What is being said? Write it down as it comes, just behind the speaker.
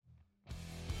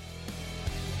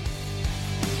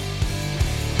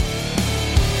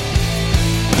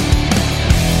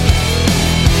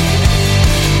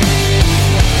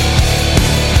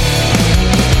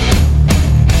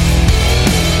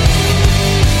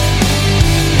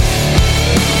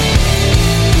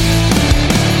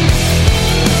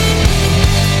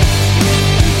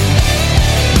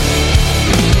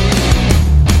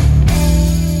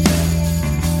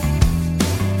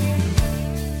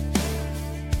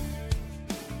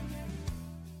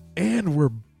And we're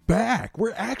back.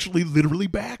 We're actually literally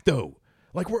back, though.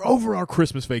 Like, we're over our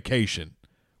Christmas vacation.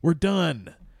 We're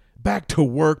done. Back to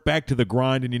work, back to the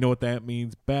grind, and you know what that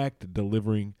means? Back to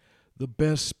delivering the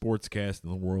best sportscast in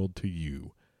the world to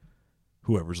you,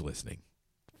 whoever's listening.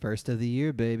 First of the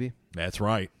year, baby. That's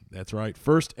right. That's right.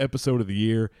 First episode of the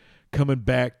year, coming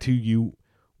back to you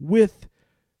with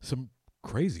some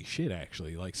crazy shit,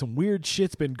 actually. Like, some weird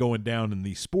shit's been going down in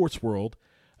the sports world.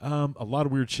 A lot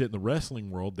of weird shit in the wrestling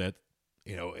world that,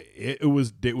 you know, it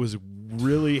was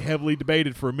really heavily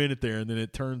debated for a minute there, and then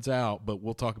it turns out, but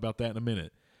we'll talk about that in a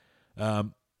minute.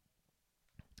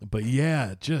 But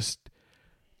yeah, just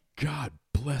God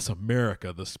bless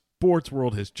America. The sports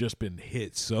world has just been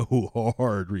hit so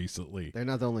hard recently. They're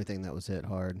not the only thing that was hit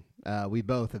hard. We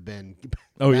both have been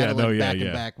back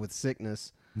and back with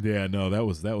sickness. Yeah, no, that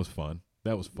was fun.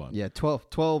 That was fun. Yeah,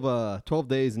 12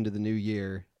 days into the new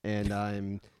year, and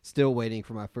I'm still waiting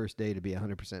for my first day to be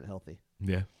 100% healthy.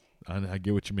 Yeah, I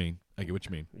get what you mean.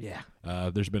 Yeah.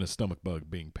 There's been a stomach bug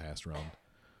being passed around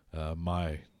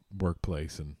my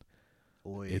workplace, and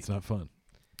it's not fun.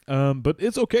 But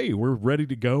it's okay. We're ready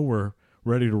to go. We're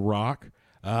ready to rock.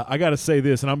 I got to say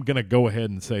this, and I'm going to go ahead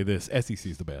and say this.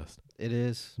 SEC's the best. It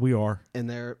is. We are. And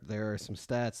there are some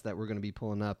stats that we're going to be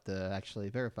pulling up to actually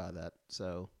verify that.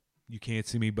 So you can't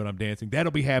see me, but I'm dancing.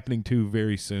 That'll be happening, too,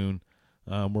 very soon.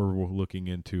 We're looking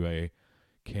into a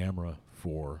camera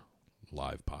for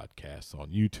live podcasts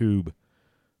on YouTube.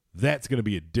 That's going to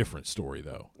be a different story,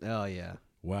 though. Oh, yeah.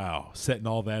 Wow. Setting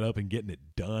all that up and getting it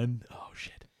done. Oh,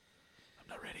 shit. I'm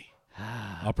not ready.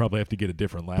 I'll probably have to get a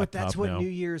different laptop now. But that's what New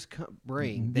Year's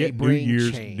bring. They bring New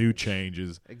Year's, change. new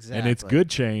changes. Exactly. And it's good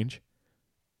change,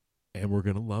 and we're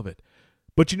going to love it.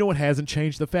 But you know what hasn't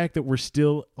changed? The fact that we're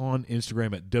still on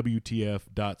Instagram at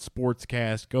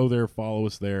WTF.sportscast. Go there, follow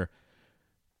us there.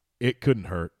 It couldn't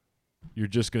hurt. You're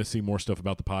just going to see more stuff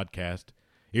about the podcast,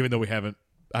 even though I haven't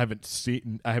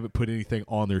put anything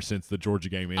on there since the Georgia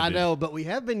game ended. I know, but we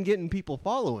have been getting people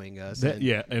following us.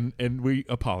 And we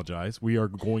apologize. We are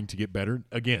going to get better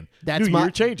again. That's New Year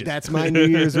changes. That's my New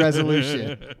Year's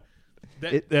resolution.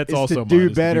 That's also to do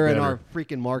mine, better in our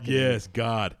freaking marketing. Yes,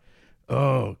 God.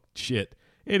 Oh shit.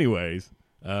 Anyways,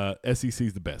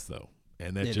 SEC's the best though,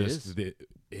 and that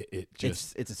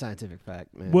it's a scientific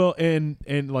fact, man. Well, and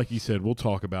like you said, we'll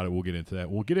talk about it. We'll get into that.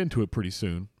 We'll get into it pretty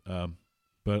soon.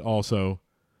 But also,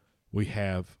 we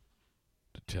have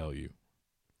to tell you,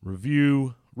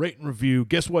 rate and review.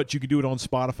 Guess what? You can do it on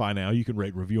Spotify now. You can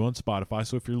rate and review on Spotify.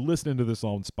 So if you're listening to this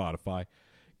on Spotify,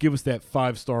 give us that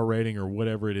 5-star rating or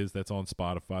whatever it is that's on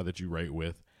Spotify that you rate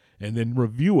with, and then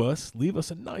review us. Leave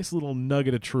us a nice little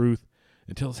nugget of truth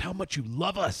and tell us how much you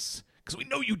love us, because we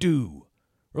know you do,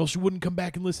 or else you wouldn't come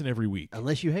back and listen every week.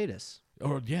 Unless you hate us.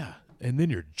 Or, yeah, and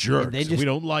then you're jerks. We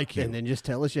don't like you. And then just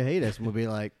tell us you hate us, and we'll be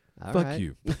like, all fuck right.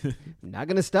 you. Not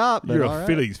going to stop. But you're all a right.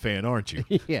 Phillies fan, aren't you?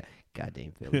 Yeah.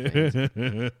 Goddamn Phillies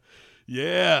fans.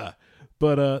 Yeah.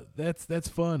 But that's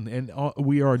fun. And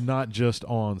we are not just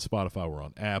on Spotify. We're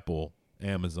on Apple,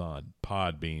 Amazon,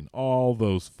 Podbean, all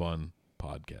those fun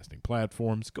podcasting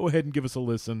platforms. Go ahead and give us a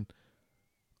listen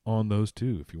on those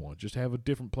too if you want. Just have a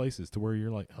different places to where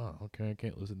you're like, oh, okay, I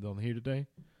can't listen on here today.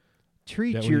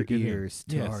 Treat your ears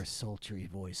to our sultry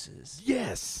voices.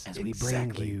 Yes. As we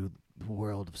bring you the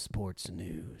world of sports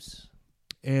news.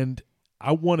 And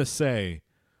I want to say,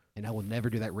 and I will never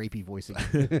do that rapey voice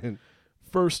again.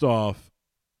 First off,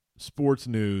 sports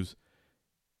news,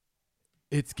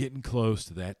 it's getting close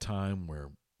to that time where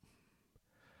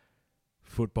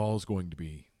football is going to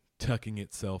be tucking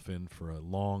itself in for a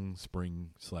long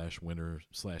spring/winter/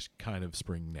 kind of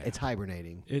spring nap. It's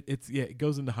hibernating. It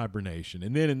goes into hibernation.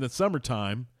 And then in the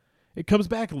summertime, it comes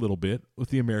back a little bit with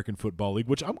the American Football League,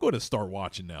 which I'm going to start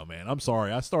watching now, man. I'm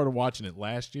sorry. I started watching it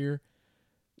last year.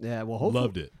 Yeah, well, hopefully,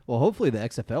 loved it. Well, hopefully the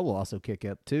XFL will also kick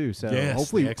up too. So yes,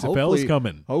 hopefully the XFL is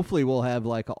coming. Hopefully we'll have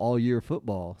like all-year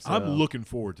football. So. I'm looking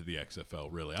forward to the XFL,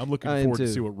 really. I'm looking forward to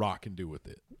see what Rock can do with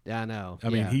it. I know. I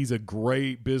mean, he's a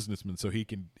great businessman, so he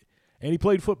can – and he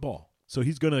played football, so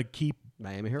he's going to keep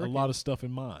Miami a lot of stuff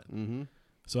in mind. Mm-hmm.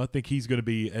 So I think that's going to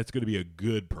be a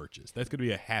good purchase. That's going to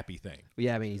be a happy thing.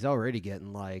 Yeah, I mean, he's already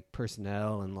getting like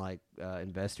personnel and like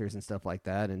investors and stuff like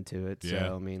that into it. Yeah.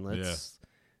 So I mean, let's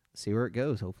see where it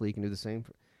goes. Hopefully, he can do the same.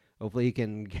 Hopefully, he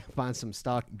can find some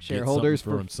stock shareholders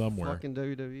for him somewhere. Fucking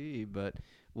WWE. But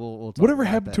we'll talk whatever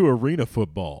about happened that. to arena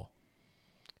football?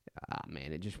 Ah,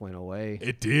 man, it just went away.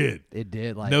 It did. It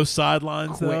did. Like no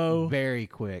sidelines quick, though. Very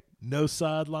quick. No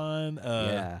sideline.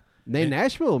 Yeah.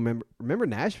 Nashville. Remember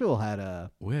Nashville had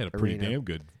a. We had a pretty damn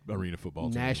good arena football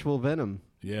team. Nashville Venom.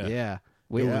 Yeah. Yeah.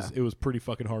 It was pretty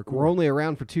fucking hardcore. We're only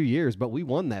around for 2 years, but we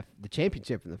won the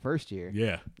championship in the first year.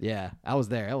 Yeah. Yeah, I was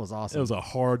there. That was awesome. It was a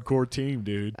hardcore team,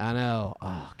 dude. I know.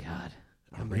 Oh, God.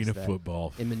 Arena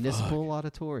football. In Municipal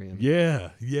Auditorium.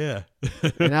 Yeah.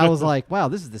 And I was like, wow,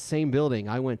 this is the same building.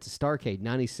 I went to Starrcade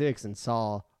 96 and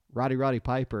saw Roddy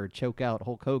Piper choke out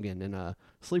Hulk Hogan in a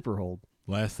sleeper hold.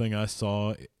 Last thing I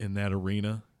saw in that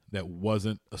arena that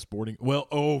wasn't a sporting. Well,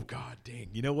 oh, God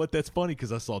dang. You know what? That's funny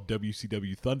because I saw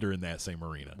WCW Thunder in that same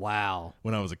arena. Wow.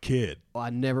 When I was a kid. Well, I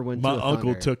never went to My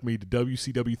uncle Thunder. took me to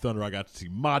WCW Thunder. I got to see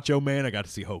Macho Man. I got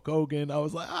to see Hulk Hogan. I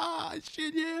was like,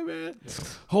 shit, yeah, man.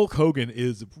 Hulk Hogan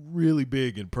is really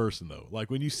big in person, though.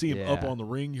 Like, when you see him up on the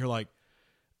ring, you're like,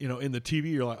 in the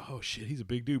TV, you're like, oh, shit, he's a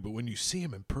big dude. But when you see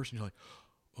him in person, you're like,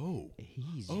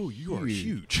 you are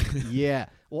huge. Yeah.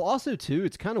 Well, also too,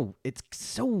 it's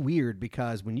so weird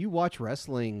because when you watch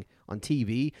wrestling on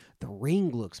TV, the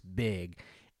ring looks big,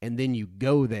 and then you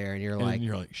go there and you're like,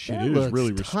 shit, that it is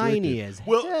really restricted. tiny as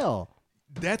hell.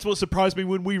 That's what surprised me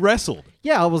when we wrestled.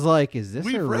 Yeah, I was like, is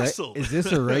this wrestled. Is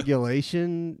this a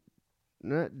regulation?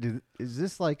 Is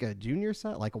this like a junior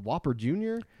size, like a Whopper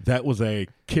Junior? That was a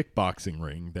kickboxing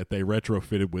ring that they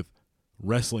retrofitted with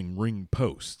wrestling ring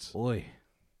posts. Boy.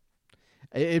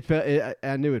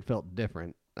 I knew it felt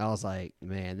different. I was like,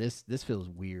 man, this feels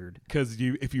weird. Because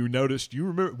if you noticed, you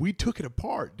remember we took it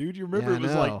apart, dude. You remember it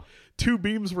was like two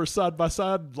beams were side by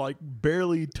side, like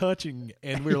barely touching,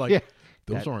 and we were like,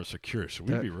 those aren't secure. Should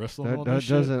we be wrestling on this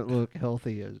shit? That doesn't look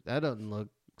healthy. That doesn't look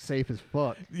safe as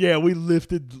fuck. Yeah, we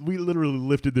literally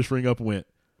lifted this ring up and went,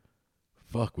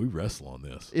 fuck, we wrestle on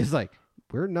this. It's like,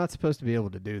 we're not supposed to be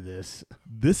able to do this.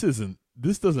 This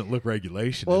doesn't look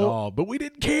regulation at all, but we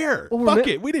didn't care. Well, Fuck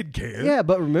it, we didn't care. Yeah,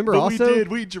 but remember also... we did.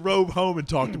 We drove home and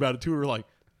talked about it, too. We were like,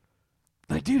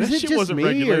 dude, that is it shit just wasn't me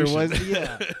regulation. Or was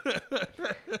yeah.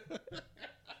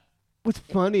 What's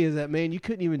funny is that, man, you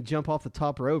couldn't even jump off the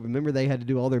top rope. Remember they had to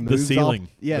do all their moves The ceiling.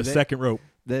 The second rope.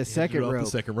 The second rope.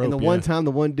 The second rope. And the one time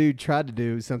the one dude tried to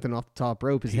do something off the top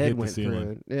rope, his head went through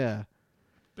it. Yeah.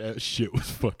 That shit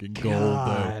was fucking gold,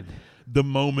 though. The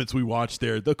moments we watched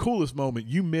there, the coolest moment,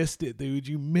 you missed it, dude.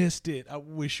 You missed it. I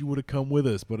wish you would have come with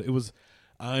us, but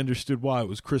I understood why. It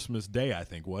was Christmas Day, I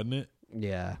think, wasn't it?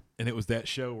 Yeah. And it was that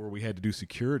show where we had to do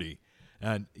security.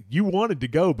 And you wanted to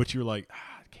go, but you were like,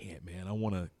 I can't, man. I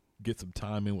want to get some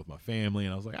time in with my family.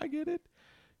 And I was like, I get it.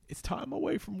 It's time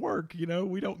away from work.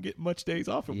 We don't get much days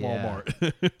off at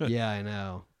Walmart. Yeah, I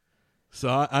know. So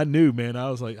I knew, man.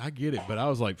 I was like, I get it. But I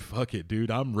was like, fuck it,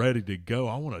 dude. I'm ready to go.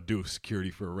 I want to do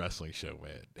security for a wrestling show,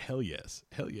 man. Hell yes.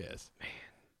 Hell yes. Man.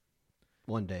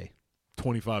 One day.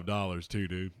 $25 too,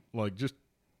 dude. Like,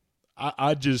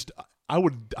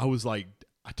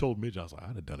 I told Midge, I was like,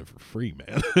 I'd have done it for free,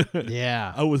 man.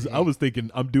 Yeah. I was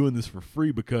thinking I'm doing this for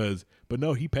free but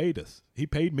no, he paid us. He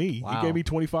paid me. Wow. He gave me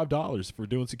 $25 for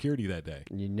doing security that day.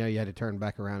 You had to turn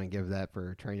back around and give that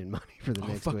for training money for the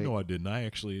next week. No, I didn't. I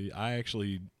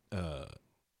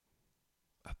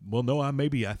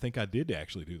think I did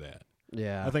actually do that.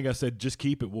 Yeah. I think I said, just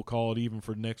keep it. We'll call it even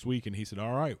for next week. And he said,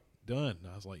 all right, done. And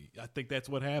I was like, I think that's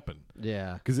what happened.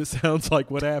 Yeah. Because it sounds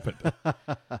like what happened.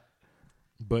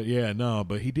 But yeah, no,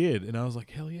 but he did. And I was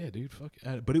like, hell yeah, dude, fuck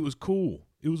it. But it was cool.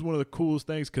 It was one of the coolest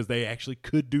things because they actually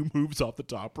could do moves off the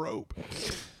top rope.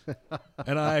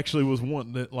 And I actually was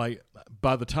wanting to, like,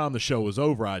 by the time the show was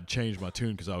over, I'd changed my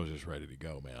tune because I was just ready to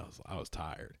go, man. I was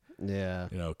tired. Yeah.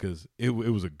 Because it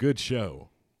was a good show.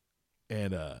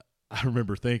 And I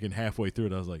remember thinking halfway through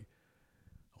it, I was like,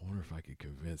 I wonder if I could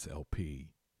convince LP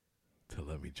to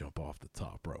let me jump off the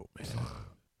top rope, man.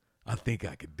 I think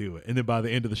I could do it. And then by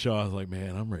the end of the show, I was like,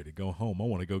 man, I'm ready to go home. I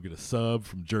want to go get a sub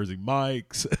from Jersey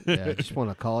Mike's. Yeah, I just want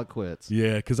to call it quits.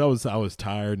 Yeah, because I was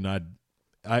tired and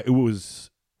it was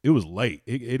late.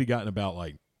 It had gotten about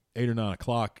like 8 or 9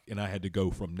 o'clock, and I had to go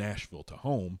from Nashville to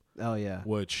home. Oh yeah,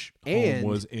 which home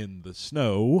was in the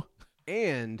snow.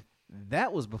 And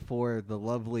that was before the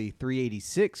lovely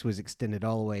 386 was extended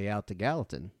all the way out to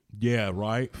Gallatin. Yeah,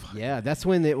 right? Yeah, that's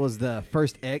when it was the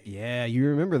first... Yeah, you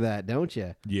remember that, don't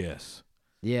you? Yes.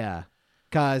 Yeah,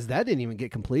 because that didn't even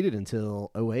get completed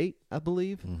until 2008, I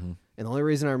believe. Mm-hmm. And the only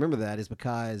reason I remember that is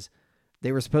because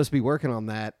they were supposed to be working on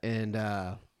that, and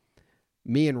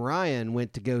me and Ryan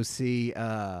went to go see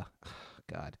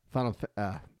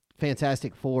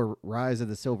Fantastic Four: Rise of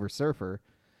the Silver Surfer.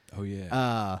 Oh,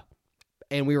 yeah.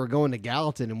 And we were going to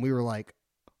Gallatin, and we were like...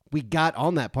 We got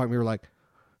on that part, and we were like...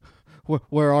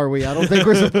 Where are we? I don't think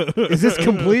is this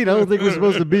complete? I don't think we're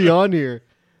supposed to be on here.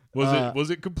 Was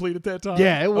it complete at that time?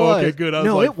 Yeah, it was. Oh, okay, good.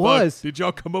 It was. Did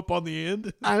y'all come up on the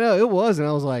end? I know it was, and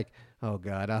I was like, "Oh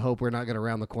God, I hope we're not going to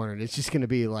round the corner and it's just going to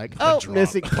be like,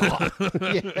 missing."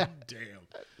 Yeah. Damn.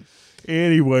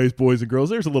 Anyways, boys and girls,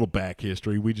 there's a little back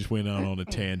history. We just went out on a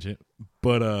tangent,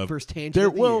 but First tangent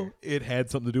of the year. it had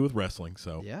something to do with wrestling.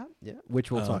 So Yeah,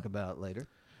 which we'll talk about later.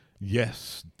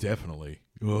 yes, definitely.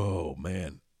 Oh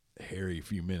man, hairy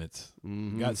few minutes.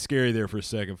 Mm-hmm. Got scary there for a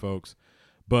second, folks.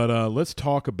 But let's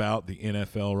talk about the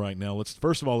NFL right now. Let's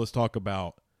talk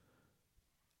about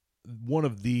one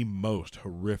of the most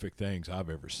horrific things I've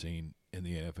ever seen in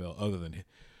the NFL,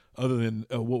 other than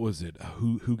what was it?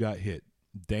 Who got hit?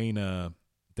 Dane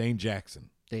Jackson.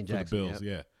 Dane for Jackson, the Bills. yep.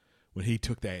 Yeah, when he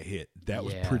took that hit, that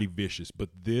was Yeah. pretty vicious. But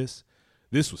this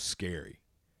was scary.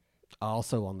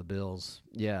 Also on the Bills.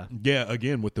 Yeah. Yeah,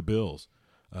 again with the Bills.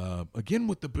 Yeah.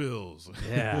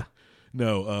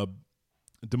 No,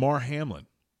 Damar Hamlin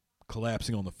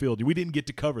collapsing on the field. We didn't get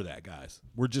to cover that, guys.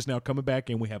 We're just now coming back,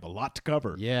 and we have a lot to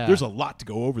cover. Yeah. There's a lot to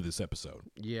go over this episode.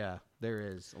 Yeah, there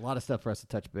is. A lot of stuff for us to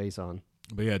touch base on.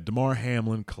 But yeah, Damar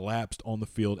Hamlin collapsed on the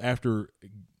field after,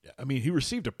 he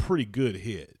received a pretty good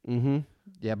hit. Mm-hmm.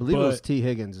 Yeah, I believe it was T.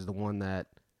 Higgins is the one that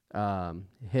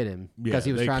hit him because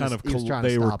he was trying to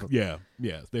stop him.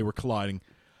 Yeah, they were colliding.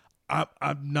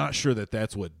 I'm not sure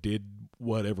that's what did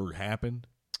whatever happened,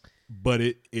 but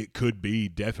it could be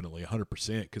definitely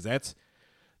 100% because that's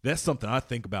something I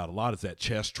think about a lot is that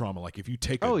chest trauma. Like if you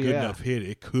take a good enough hit,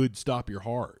 it could stop your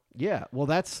heart. Yeah, well,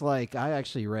 that's like I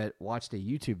actually watched a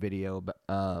YouTube video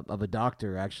of a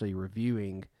doctor actually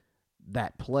reviewing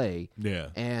that play. Yeah,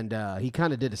 and he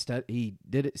kind of did a study. He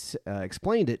did it,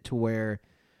 explained it to where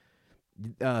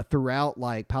throughout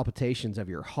like palpitations of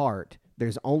your heart,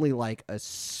 there's only like a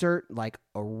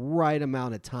right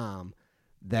amount of time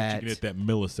that you can hit that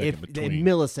millisecond between.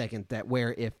 Millisecond that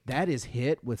where if that is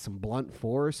hit with some blunt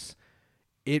force,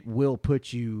 it will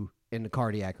put you in the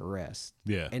cardiac arrest.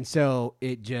 Yeah. And so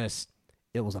it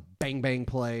was a bang bang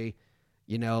play,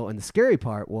 and the scary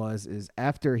part is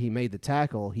after he made the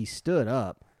tackle, he stood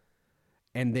up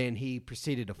and then he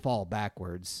proceeded to fall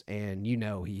backwards and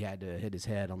he had to hit his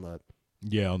head on the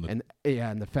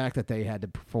and the fact that they had to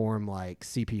perform like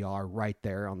CPR right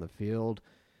there on the field,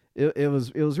 it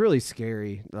was really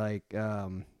scary. Like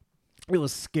it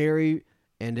was scary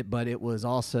but it was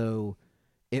also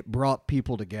it brought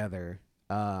people together.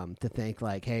 To think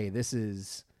like, hey, this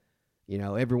is,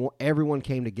 everyone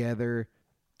came together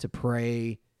to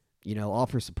pray,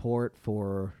 offer support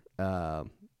for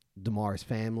Damar's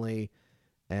family,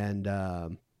 and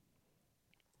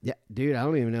yeah, dude, I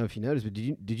don't even know if you noticed, but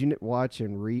did you watch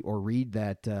and read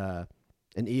that an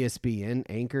ESPN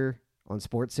anchor on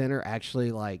SportsCenter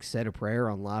actually like said a prayer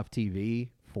on live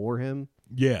TV for him?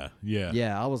 Yeah.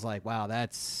 I was like, wow,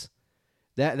 that's.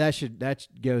 That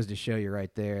goes to show you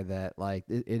right there that like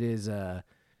it is now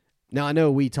I know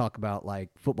we talk about like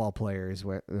football players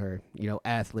where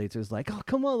athletes is like, oh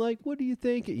come on, like what do you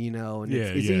think, and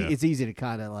it's easy to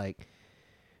kind of like,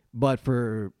 but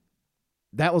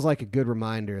that was like a good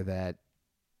reminder that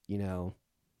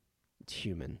it's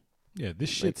human. Yeah, this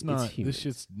shit's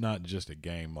not just a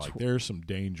game. Like there's some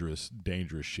dangerous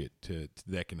shit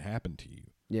that can happen to you.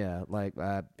 Yeah, like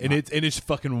it's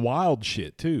fucking wild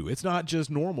shit too. It's not just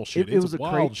normal shit. It was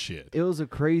wild shit. It was a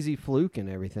crazy fluke and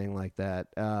everything like that.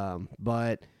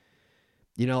 But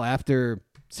after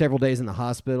several days in the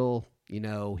hospital,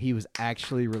 he was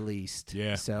actually released.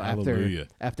 Yeah. So hallelujah.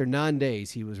 after 9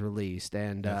 days, he was released,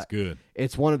 and that's good.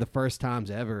 It's one of the first times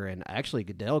ever, and actually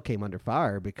Goodell came under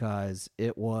fire because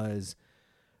it was,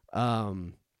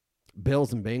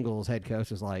 Bills and Bengals head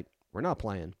coach was like, we're not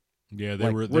playing. Yeah,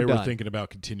 they were thinking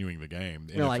about continuing the game.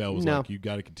 The NFL was no. like, you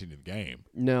got to continue the game.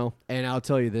 No, and I'll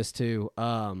tell you this too.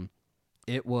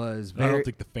 It was I don't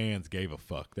think the fans gave a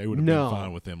fuck. They would have been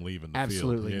fine with them leaving the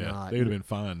absolutely field. not. They would have been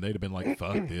fine. They'd have been like,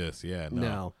 fuck this. Yeah,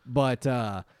 no. But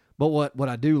what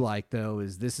I do like though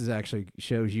is this is actually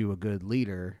shows you a good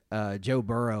leader. Joe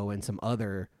Burrow and some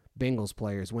other Bengals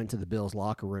players went to the Bills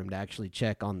locker room to actually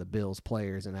check on the Bills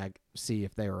players and see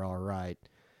if they were all right.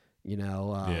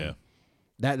 Yeah.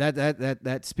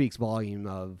 That speaks volume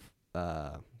of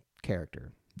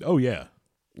character. Oh yeah,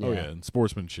 and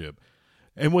sportsmanship.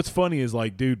 And what's funny is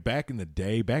like, dude, back in the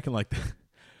day,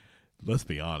 let's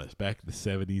be honest, back in the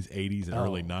 70s, 80s, and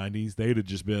early 90s, they'd have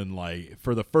just been like,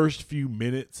 for the first few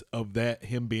minutes of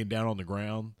him being down on the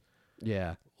ground,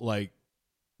 like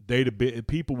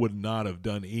people would not have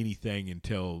done anything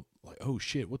until like, oh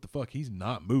shit, what the fuck? He's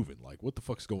not moving. Like, what the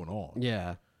fuck's going on?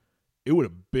 Yeah. There would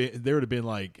have been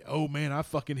like, oh man, I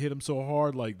fucking hit him so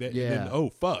hard like that. Yeah. And then, oh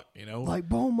fuck, like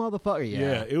boom, motherfucker.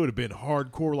 Yeah. It would have been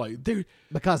hardcore. Like, dude,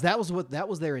 because that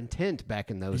was their intent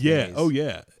back in those days. Yeah. Oh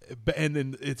yeah. And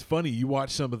then it's funny. You watch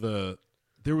some of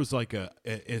there was like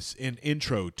an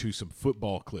intro to some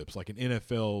football clips, like an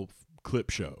NFL clip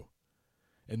show.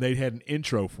 and they had an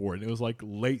intro for it. And it was like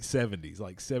late 70s,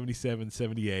 like 77,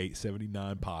 78,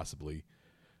 79 possibly.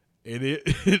 And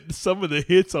some of the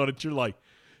hits on it, you're like,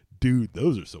 dude,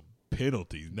 those are some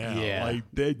penalties now. Yeah. Like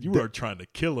that, you are trying to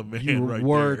kill a man You right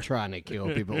were there. trying to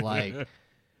kill people. Like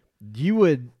you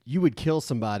would kill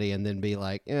somebody and then be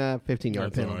like,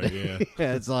 15-yard That's all penalty. right,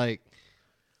 Yeah, it's like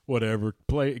whatever.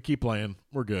 Keep playing.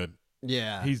 We're good.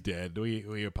 yeah. He's dead.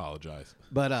 We apologize.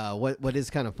 But what is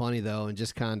kind of funny though, and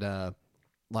just kind of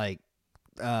like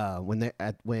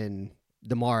when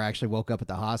DeMar actually woke up at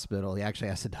the hospital, he actually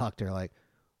asked the doctor like,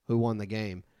 "Who won the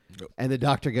game?" Yep. And the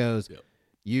doctor goes, Yep.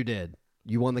 "You did.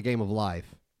 You won the game of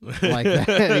life." Like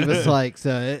that. He was like,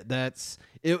 so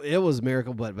it was a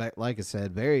miracle, but like I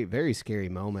said, very, very scary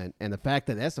moment. And the fact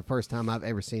that that's the first time I've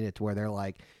ever seen it to where they're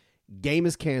like, game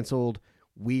is canceled.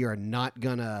 We are not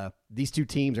gonna. These two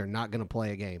teams are not gonna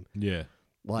play a game. Yeah.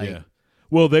 Like, yeah.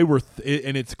 Well, they were,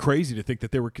 and it's crazy to think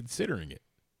that they were considering it.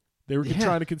 They were Yeah.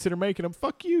 trying to consider making them.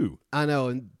 Fuck you. I know,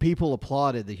 and people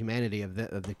applauded the humanity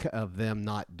of them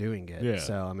not doing it. Yeah.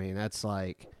 So I mean, that's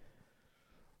like,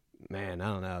 man,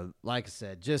 I don't know. Like I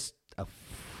said, just a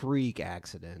freak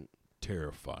accident.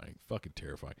 Terrifying. Fucking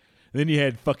terrifying. And then you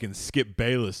had fucking Skip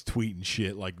Bayless tweeting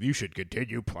shit like, you should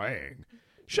continue playing.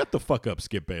 Shut the fuck up,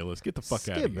 Skip Bayless. Get the fuck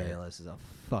out of here. Skip Bayless is a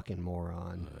fucking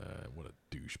moron. What a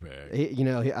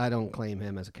douchebag. I don't claim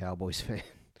him as a Cowboys fan,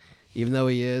 even though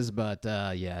he is. But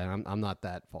yeah, I'm not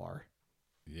that far.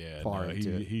 Yeah, far no,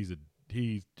 into it. he's a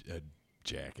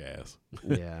jackass.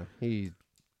 Yeah, he.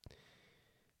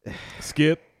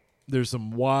 Skip, there's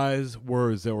some wise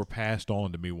words that were passed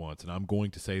on to me once, and I'm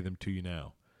going to say them to you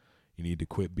now. You need to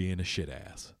quit being a shit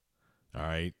ass. All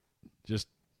right? Just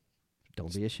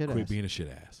Don't be a shit quit ass. being a shit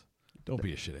ass. Don't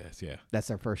be a shit ass, yeah. That's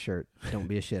our first shirt. Don't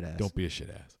be a shit ass. Don't be a shit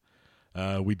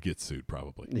ass. We'd get sued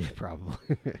probably. Yeah, probably.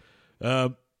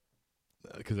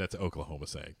 Because that's an Oklahoma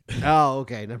saying. Oh,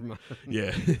 okay. Never mind.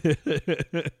 Yeah.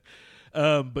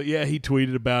 But yeah, he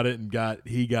tweeted about it and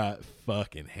he got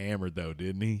fucking hammered though,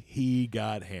 didn't he? He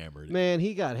got hammered. Man,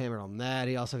 he got hammered on that.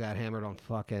 He also got hammered on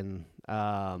fucking.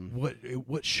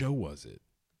 What show was it?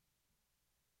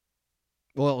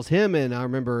 Well, it was him and I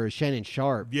remember Shannon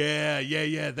Sharp. Yeah.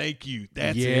 Thank you.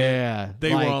 That's it. Yeah,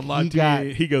 They were on live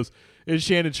TV. He goes, and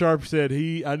Shannon Sharp said,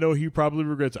 I know he probably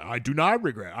regrets it. I do not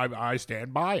regret. I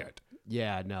stand by it.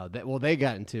 Yeah, no. They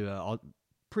got into a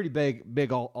pretty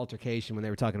big altercation when they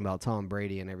were talking about Tom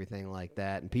Brady and everything like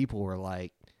that, and people were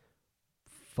like,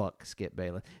 "Fuck Skip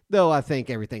Bayless." Though I think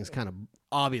everything's kind of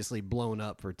obviously blown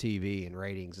up for TV and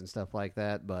ratings and stuff like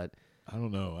that, but I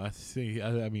don't know. I see.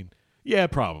 I mean, yeah,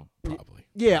 probably.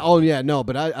 yeah. Oh yeah, no.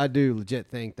 But I do legit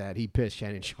think that he pissed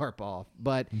Shannon Sharp off.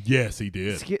 But Yes, he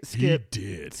did. Skip, he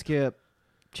did. Skip,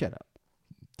 shut up.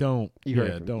 Don't. You yeah.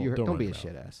 heard from- Don't. you heard- Don't don't run be a your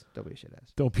shit mouth. ass. Don't be a shit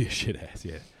ass. Don't be a shit ass.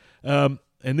 Yeah.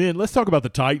 And then let's talk about the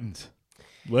Titans.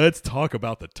 Let's talk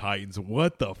about the Titans.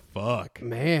 What the fuck?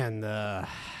 Man,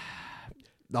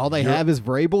 all they have is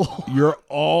Vrabel. You're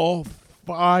all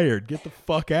fired. Get the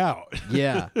fuck out.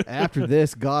 Yeah, after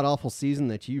this god awful season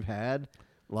that you've had,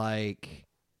 like,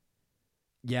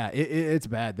 yeah, it's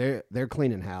bad. They're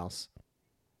cleaning house.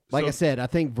 Like So, I said, I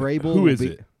think Vrabel. Who is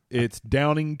it? It's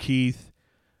Downing, Keith,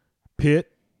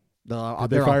 Pitt. Did they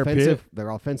Their fire offensive, their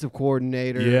offensive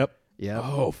coordinator. Yep.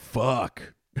 Oh,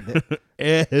 fuck.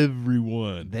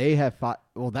 Everyone. they have fought.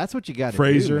 Well, that's what you got to do,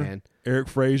 Frazier, man. Eric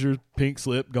Frazier, pink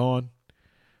slip gone.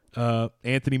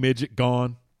 Anthony Midget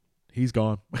gone. He's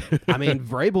gone. I mean,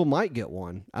 Vrabel might get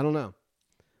one. I don't know,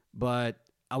 but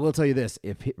I will tell you this: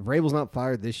 if Vrabel's not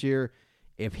fired this year,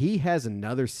 if he has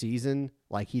another season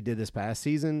like he did this past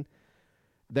season,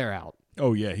 they're out.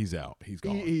 Oh yeah, he's out. He's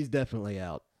gone. He's definitely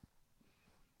out.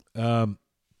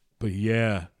 But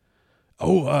yeah.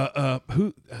 Oh,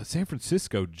 San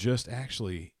Francisco just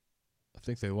actually, I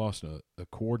think they lost a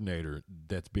coordinator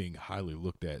that's being highly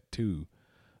looked at too.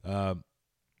 But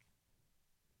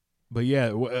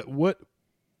yeah, what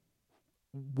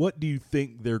do you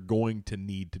think they're going to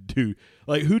need to do?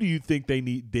 Like, who do you think they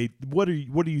need? Who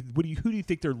do you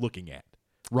think they're looking at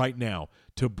right now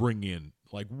to bring in?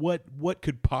 Like, what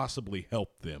could possibly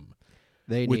help them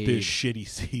with this shitty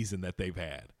season that they've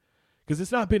had? Because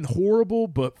it's not been horrible,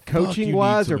 but Coaching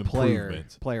wise or player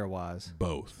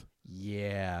Both.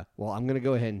 Yeah. Well, I'm going to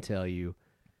go ahead and tell you,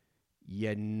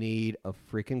 you need a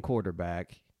freaking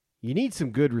quarterback. You need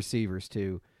some good receivers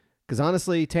too. Because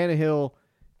honestly, Tannehill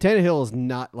is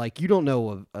not, like, you don't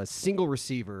know a single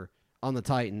receiver on the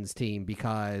Titans team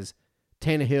because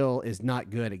Tannehill is not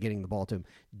good at getting the ball to him.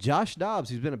 Josh Dobbs,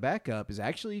 who's been a backup, is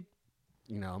actually,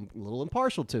 I'm a little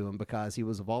impartial to him because he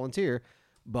was a volunteer,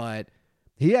 but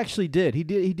he actually did. He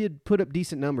did put up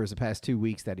decent numbers the past 2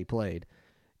 weeks that he played.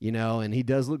 and he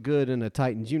does look good in a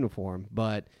Titans uniform.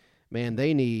 But man,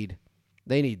 they need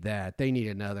that. They need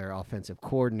another offensive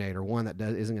coordinator, one that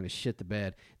isn't going to shit the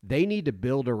bed. They need to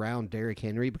build around Derrick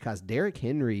Henry because Derrick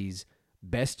Henry's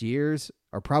best years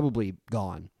are probably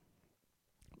gone.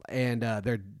 And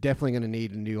they're definitely going to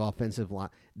need a new offensive line.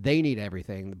 They need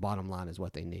everything. The bottom line is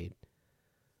what they need.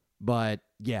 But,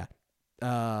 yeah,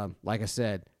 like I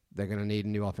said, they're going to need a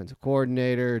new offensive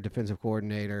coordinator, defensive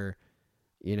coordinator.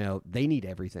 They need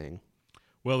everything.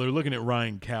 Well, they're looking at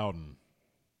Ryan Cowden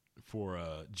for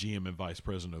GM and Vice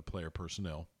President of Player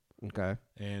Personnel. Okay.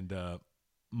 And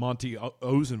Monty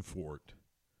Ozenfort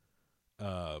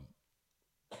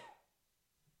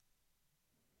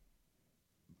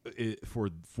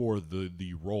for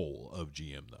the role of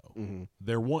GM, though. Mm-hmm.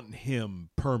 They're wanting him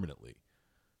permanently.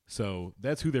 So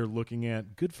that's who they're looking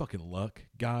at. Good fucking luck,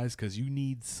 guys, because you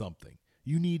need something.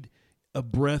 You need a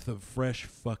breath of fresh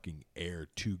fucking air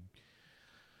to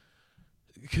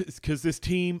 – because this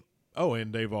team – oh,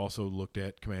 and they've also looked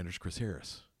at Commander's Chris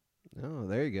Harris. Oh,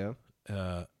 there you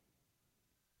go.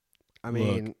 I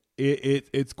mean look,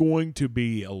 it's going to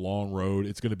be a long road.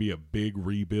 It's going to be a big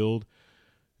rebuild.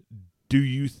 Do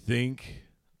you think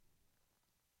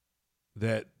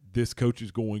that this coach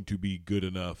is going to be good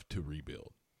enough to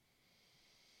rebuild?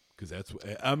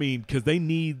 Because they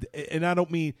need, and I don't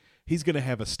mean he's going to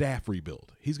have a staff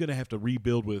rebuild. He's going to have to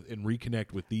rebuild with and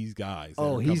reconnect with these guys that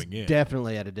are coming in. He's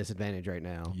definitely at a disadvantage right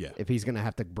now. Yeah. If he's going to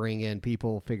have to bring in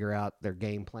people, figure out their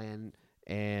game plan,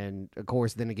 and, of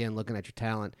course, then again, looking at your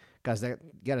talent, guys, you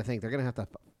got to think they're going to have to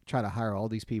try to hire all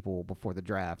these people before the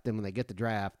draft. Then when they get the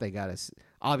draft, they got to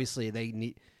 – obviously, they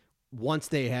need – once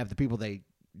they have the people they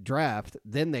draft,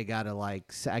 then they got to,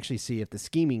 actually see if the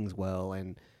scheming's well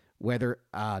and – whether,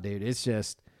 dude,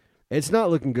 it's not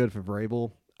looking good for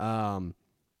Vrabel. And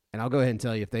I'll go ahead and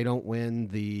tell you, if they don't win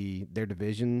their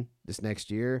division this next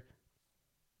year,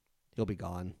 he'll be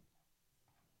gone.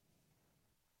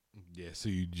 Yeah, so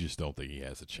you just don't think he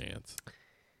has a chance.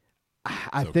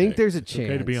 I think there's a chance.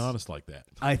 Okay to be honest like that.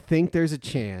 I think there's a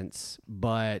chance,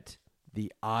 but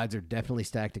the odds are definitely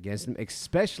stacked against him,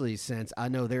 especially since I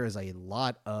know there's a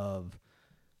lot of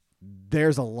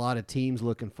teams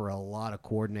looking for a lot of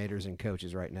coordinators and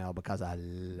coaches right now because a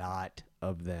lot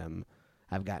of them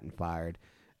have gotten fired.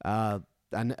 I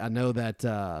know that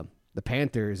the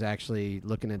Panthers actually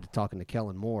looking into talking to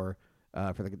Kellen Moore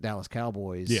for the Dallas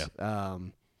Cowboys. Yeah.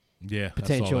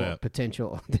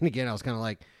 Potential. Then again, I was kind of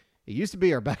like, he used to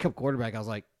be our backup quarterback. I was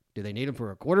like, do they need him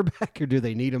for a quarterback or do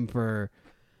they need him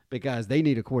because they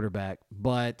need a quarterback?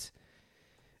 But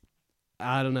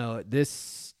I don't know.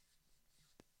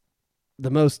 The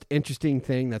most interesting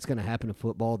thing that's going to happen to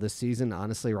football this season,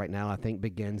 honestly, right now, I think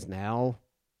begins now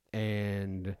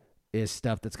and is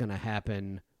stuff that's going to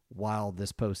happen while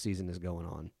this postseason is going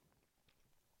on.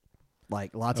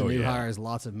 Like lots of new hires,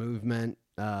 lots of movement.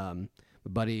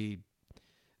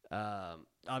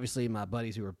 Obviously my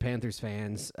buddies who are Panthers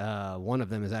fans, one of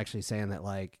them is actually saying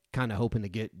that kind of hoping to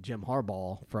get Jim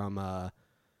Harbaugh from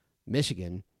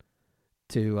Michigan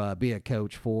to be a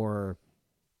coach for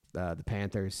the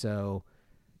Panthers. So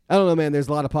I don't know, man. There's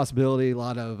a lot of possibility, a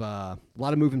lot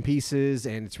of moving pieces,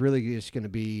 and it's really just going to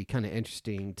be kind of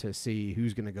interesting to see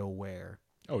who's going to go where.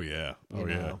 Oh yeah,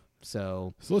 yeah.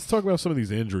 So let's talk about some of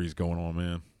these injuries going on,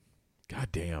 man. God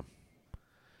damn.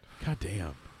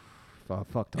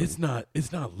 Fucked up. It's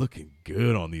not looking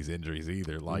good on these injuries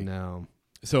either. No.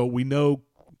 So we know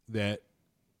that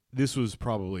this was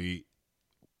probably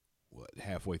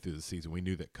halfway through the season. We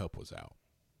knew that Kupp was out.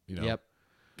 Yep.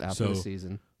 Out for the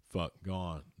season.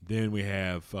 Gone. Then we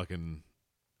have fucking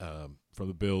from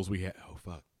the Bills.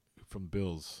 From the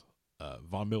Bills,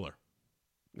 Von Miller,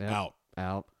 out.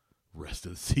 Rest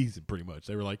of the season, pretty much.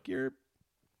 They were like,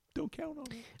 don't count on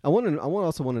it. I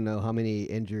also want to know how many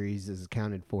injuries is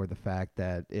accounted for the fact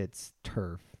that it's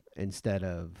turf instead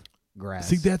of grass.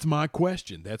 See, that's my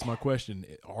question.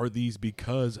 Are these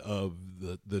because of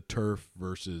the turf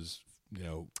versus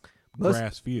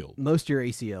grass field? Most of your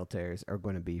ACL tears are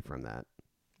going to be from that.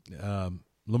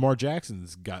 Lamar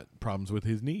Jackson's got problems with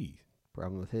his knee.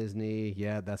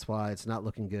 Yeah, that's why it's not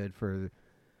looking good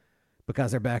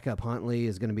because their backup Huntley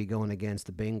is going to be going against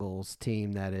the Bengals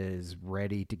team that is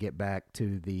ready to get back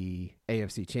to the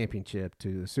AFC Championship,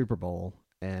 to the Super Bowl.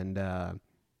 And,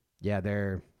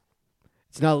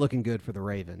 it's not looking good for the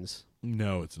Ravens.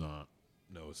 No, it's not.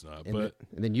 And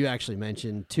then you actually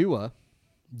mentioned Tua.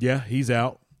 Yeah, he's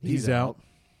out. He's out.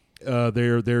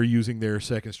 They're using their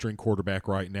second string quarterback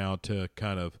right now to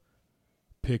kind of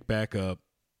pick back up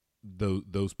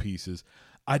those pieces.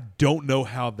 I don't know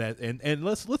how that and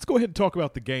let's go ahead and talk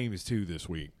about the games too this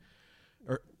week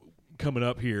or coming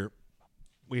up here.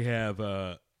 we have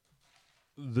the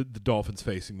Dolphins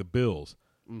facing the Bills.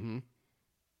 Mm-hmm.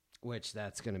 Which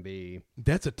that's going to be.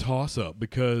 That's a toss-up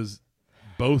because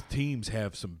both teams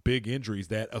have some big injuries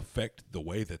that affect the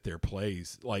way that their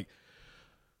plays. Like,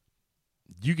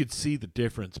 you could see the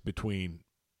difference between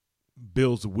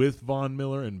Bills with Von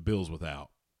Miller and Bills without.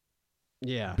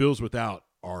 Yeah. Bills without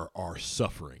are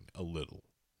suffering a little.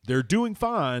 They're doing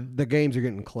fine. The games are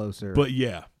getting closer. But,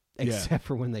 yeah. Except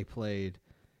for when they played.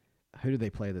 Who did they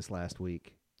play this last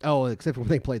week? Oh, except for when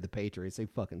they played the Patriots. They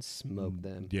fucking smoked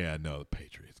them. Yeah, no, the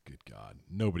Patriots, good God.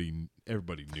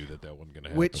 Everybody knew that wasn't going to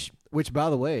happen. Which, by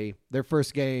the way, their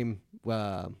first game,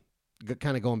 kind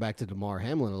of going back to DeMar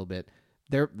Hamlin a little bit,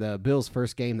 the Bills'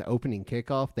 first game, the opening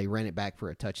kickoff, they ran it back for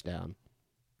a touchdown.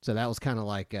 So that was kind of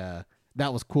like,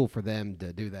 that was cool for them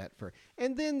to do that for.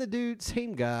 And then the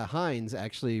same guy, Hines,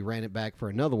 actually ran it back for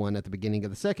another one at the beginning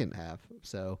of the second half.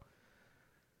 So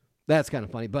that's kind of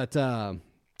funny. But,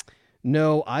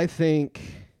 no, I think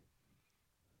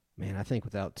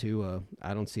without Tua,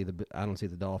 I don't see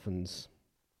the Dolphins.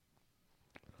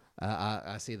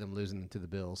 I see them losing to the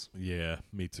Bills. Yeah,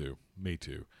 me too.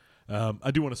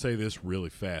 I do want to say this really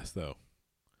fast though.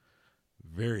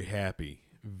 Very happy,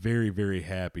 very very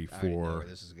happy I already know for where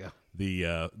this is going.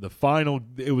 the final.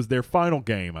 It was their final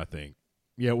game, I think.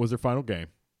 Yeah, it was their final game.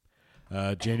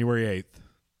 January 8th.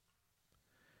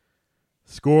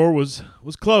 Score was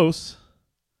close.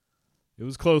 It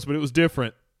was close, but it was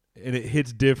different, and it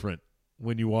hits different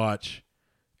when you watch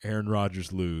Aaron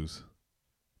Rodgers lose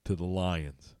to the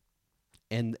Lions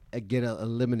And get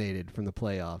eliminated from the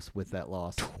playoffs with that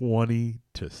loss.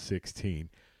 20-16.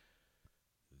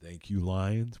 Thank you,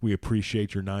 Lions. We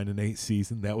appreciate your 9-8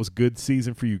 season. That was a good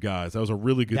season for you guys. That was a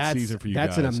really good season for you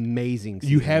guys. That's an amazing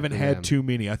season. You haven't had them. too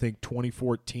many. I think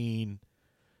 2014,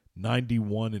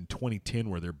 91, and 2010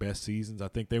 were their best seasons. I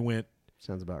think they went.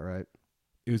 Sounds about right.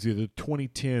 It was either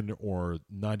 2010 or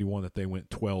 91 that they went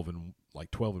 12 and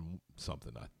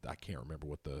something. I can't remember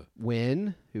what the.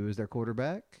 Who was their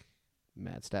quarterback?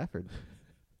 Matt Stafford.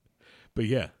 But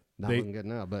yeah. Not looking good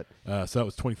now, but. So that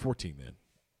was 2014 then.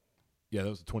 Yeah, that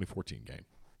was the 2014 game.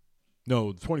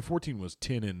 No, 2014 was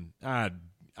 10 and I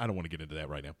don't want to get into that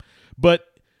right now. But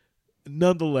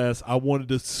nonetheless, I wanted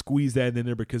to squeeze that in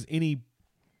there because any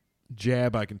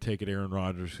jab I can take at Aaron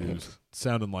Rodgers, who's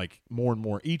sounding like more and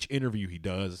more each interview he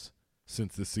does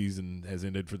since the season has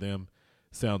ended for them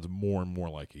sounds more and more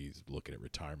like he's looking at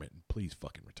retirement. And please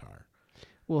fucking retire.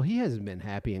 Well, he hasn't been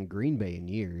happy in Green Bay in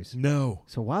years. No.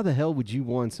 So why the hell would you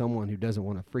want someone who doesn't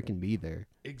want to freaking be there?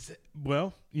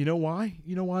 Well, you know why?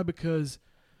 Because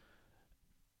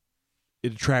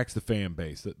it attracts the fan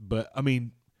base. But, I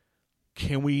mean,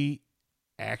 can we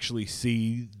actually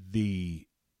see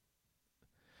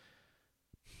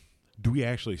do we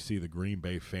actually see the Green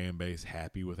Bay fan base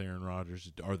happy with Aaron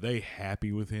Rodgers? Are they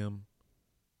happy with him?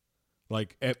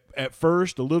 Like at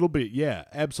first, a little bit, yeah,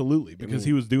 absolutely, because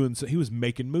he was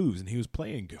making moves and he was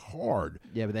playing hard.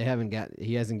 Yeah, but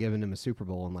he hasn't given him a Super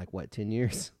Bowl in 10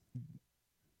 years.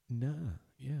 No,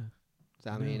 yeah. So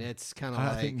I mean, it's kind of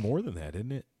like I think more than that,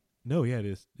 isn't it? No, yeah, it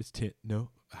is. It's 10.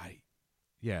 No,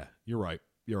 yeah, you're right.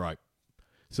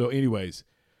 So, anyways,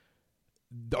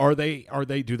 do they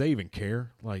even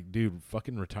care? Like, dude,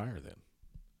 fucking retire then.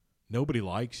 Nobody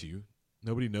likes you.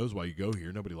 Nobody knows why you go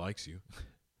here. Nobody likes you.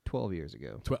 12 years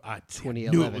ago. 2011.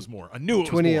 I knew it was more.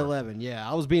 2011, yeah.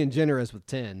 I was being generous with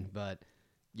 10, but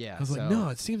yeah. I was like, no,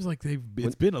 it seems like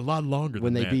it's been a lot longer than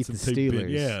when they that beat the Steelers.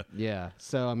 yeah. Yeah.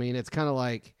 So, I mean, it's kind of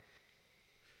like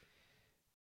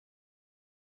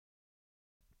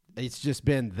it's just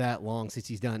been that long since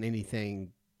he's done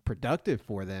anything productive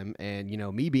for them. And,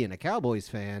 me being a Cowboys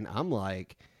fan, I'm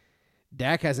like,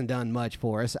 Dak hasn't done much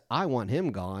for us. I want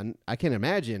him gone. I can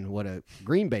imagine what a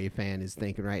Green Bay fan is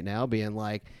thinking right now, being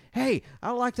like, hey,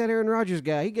 I like that Aaron Rodgers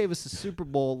guy. He gave us a Super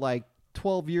Bowl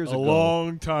 12 years ago. A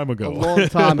long time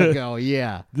ago,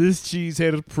 yeah. This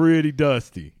cheesehead is pretty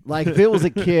dusty. Like, if it was a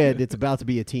kid, it's about to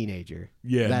be a teenager.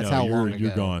 Yeah, that's how long ago.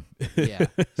 You're gone. Yeah,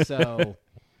 so.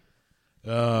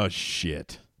 Oh,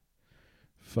 shit.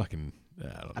 Fucking,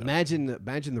 I don't know.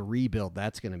 Imagine the rebuild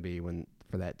that's going to be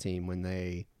for that team when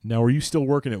they. Now, were you still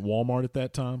working at Walmart at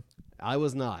that time? I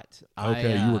was not.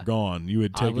 Okay, you were gone. You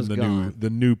had taken the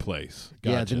new place.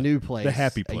 Gotcha. Yeah, the new place. The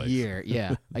happy place. A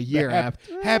year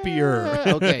after. Happier.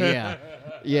 Okay,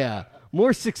 yeah.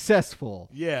 More successful.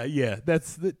 Yeah.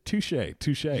 That's the touche.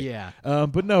 Yeah.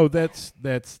 But no, that's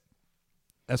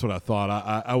what I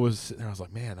thought. I was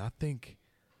like, man, I think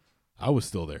I was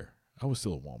still there. I was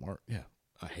still at Walmart. Yeah.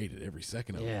 I hated every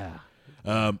second of it. Yeah.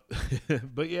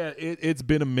 But yeah, it's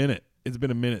been a minute.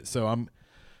 So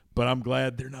I'm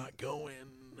glad they're not going.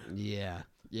 Yeah.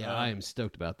 Yeah, I am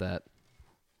stoked about that.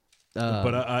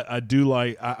 But I do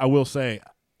like. I will say,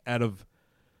 out of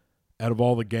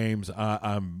all the games,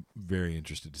 I'm very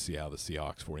interested to see how the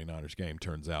Seahawks 49ers game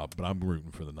turns out. But I'm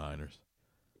rooting for the Niners.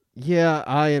 Yeah,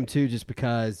 I am too, just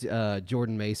because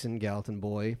Jordan Mason, Gallatin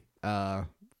boy, ran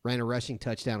a rushing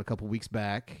touchdown a couple weeks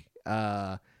back.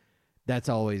 That's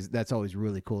always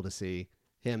really cool to see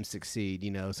him succeed.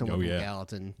 Someone from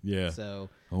Gallatin. Yeah. So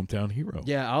hometown hero.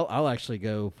 Yeah, I'll actually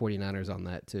go 49ers on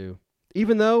that too.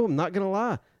 Even though I'm not gonna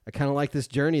lie, I kind of like this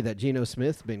journey that Geno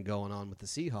Smith's been going on with the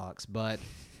Seahawks, but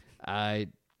I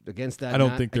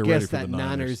don't think they're ready for the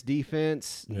Niners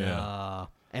defense. Yeah. Nah.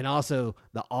 And also,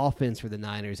 the offense for the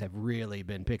Niners have really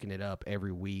been picking it up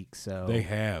every week. So They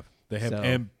have,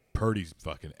 and Purdy's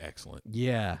fucking excellent.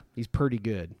 Yeah, he's pretty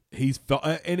good.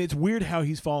 And it's weird how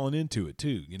he's fallen into it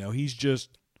too. He's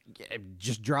just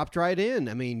dropped right in.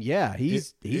 I mean, yeah,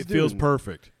 it feels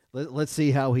perfect. Let's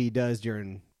see how he does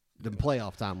during the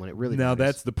playoff time when it really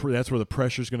matters. Now that's where the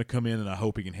pressure's going to come in, and I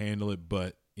hope he can handle it.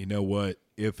 But you know what?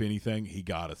 If anything, he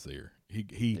got us there.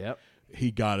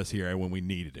 He got us here when we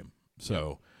needed him.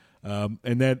 So,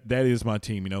 and that is my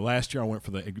team. Last year I went for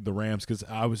the Rams because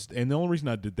and the only reason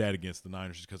I did that against the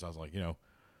Niners is because I was like,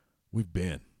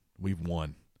 we've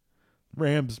won.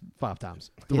 Rams 5 times.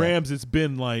 The Rams, it's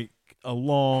been like a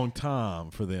long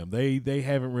time for them. They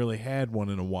haven't really had one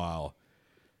in a while,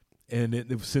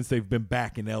 and since they've been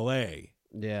back in L.A.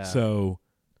 Yeah. So.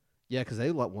 Yeah, because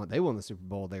they won the Super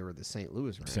Bowl. They were the St.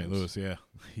 Louis Rams. St. Louis,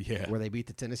 yeah, where they beat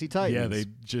the Tennessee Titans. Yeah, they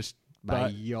just by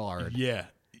a yard. Yeah,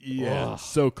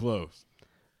 so close.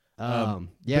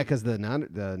 Because the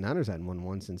Niners hadn't won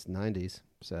one since the 90s.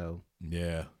 So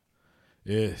yeah,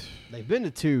 they've been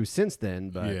to 2 since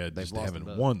then, but they've just lost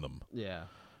haven't won them. Yeah.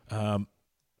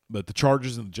 But the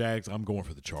Chargers and the Jags, I'm going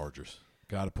for the Chargers.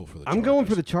 Got to pull for the Chargers. I'm going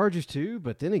for the Chargers too,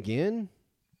 but then again,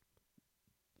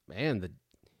 man,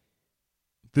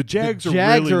 the Jags are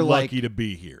really lucky to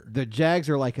be here. The Jags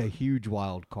are like a huge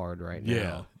wild card right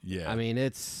now. Yeah. I mean,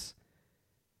 it's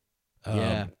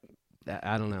I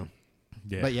don't know.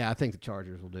 Yeah. But I think the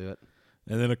Chargers will do it.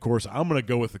 And then, of course, I'm going to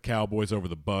go with the Cowboys over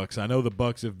the Bucks. I know the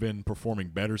Bucks have been performing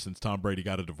better since Tom Brady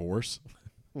got a divorce.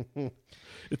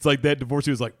 It's like that divorce.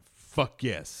 He was like, "Fuck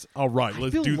yes, all right,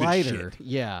 let's do this shit."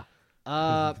 Yeah.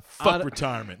 Fuck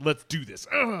retirement. Let's do this.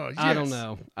 Oh, yes. I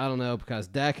don't know because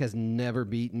Dak has never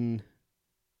beaten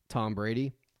Tom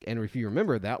Brady, and if you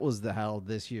remember, that was how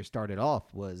this year started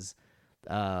off. Was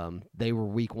they were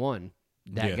week 1.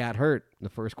 Dak got hurt in the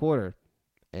first quarter,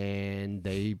 and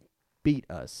they beat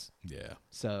us. Yeah.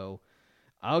 So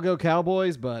I'll go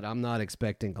Cowboys, but I'm not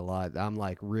expecting a lot. I'm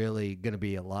like really going to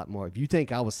be a lot more. If you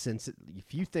think I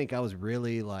was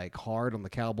really like hard on the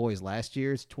Cowboys last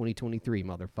year, it's 2023,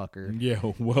 motherfucker. Yeah,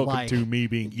 welcome to me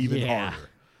being even harder.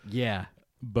 Yeah.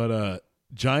 But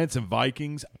Giants and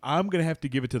Vikings, I'm going to have to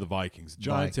give it to the Vikings.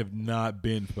 Giants have not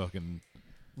been fucking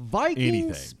Vikings,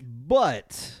 anything.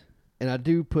 But, and I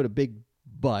do put a big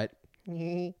but,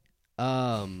 the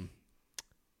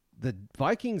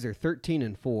Vikings are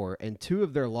 13-4, and 2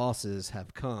 of their losses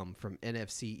have come from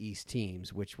NFC East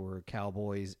teams, which were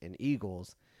Cowboys and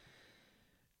Eagles.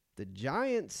 The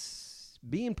Giants,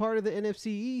 being part of the NFC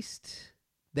East,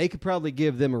 they could probably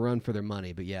give them a run for their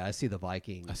money. But I see the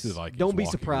Vikings. Don't be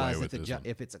surprised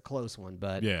if it's a close one,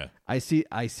 but I see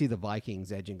the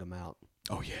Vikings edging them out.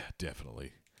 Oh yeah,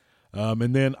 definitely.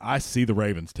 And then I see the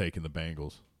Ravens taking the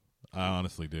Bengals. I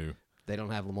honestly do. They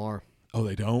don't have Lamar. Oh,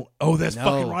 they don't? Oh, that's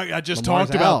fucking right. I just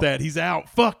talked about that. He's out.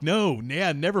 Fuck, no.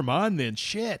 Yeah, never mind then.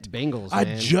 Shit. Bengals,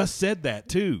 I just said that,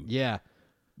 too. Yeah.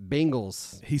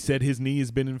 Bengals. He said his knee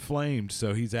has been inflamed,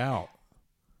 so he's out.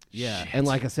 Yeah. Shit. And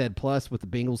like I said, plus with the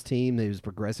Bengals team, they've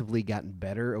progressively gotten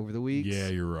better over the weeks. Yeah,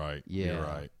 you're right. Yeah. You're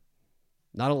right.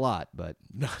 Not a lot, but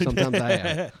sometimes I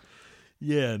am.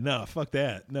 Yeah, no, fuck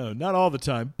that. No, not all the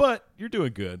time, but you're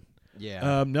doing good.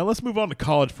 Yeah. Now let's move on to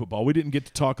college football. We didn't get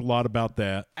to talk a lot about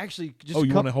that. Actually,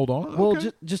 you want to hold on? Well,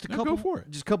 okay. just a couple. Go for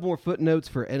it. Just a couple more footnotes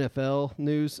for NFL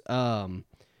news.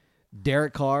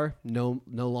 Derek Carr no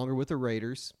longer with the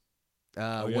Raiders.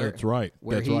 That's right.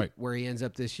 Where he ends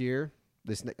up this year,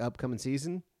 this upcoming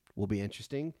season will be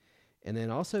interesting. And then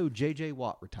also J.J.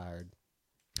 Watt retired.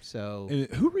 So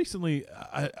and who recently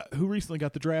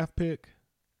got the draft pick?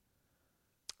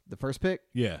 The first pick?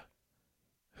 Yeah.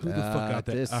 Who the fuck got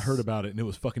that? I heard about it, and it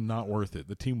was fucking not worth it.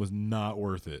 The team was not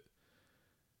worth it.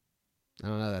 I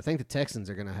don't know. I think the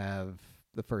Texans are going to have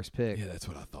the first pick. Yeah, that's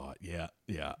what I thought. Yeah.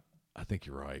 I think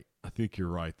you're right.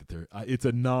 That they're it's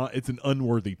an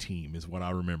unworthy team, is what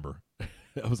I remember.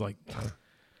 I was like,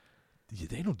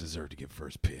 they don't deserve to get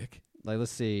first pick. Like,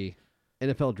 let's see.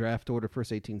 NFL draft order,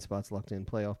 first 18 spots locked in,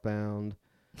 playoff bound.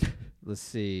 Let's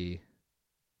see.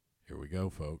 Here we go,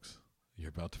 folks. You're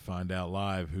about to find out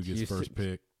live who gets first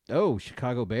pick. Oh,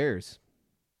 Chicago Bears.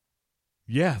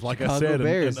 Yeah, like Chicago I said,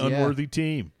 Bears, an unworthy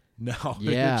team. No,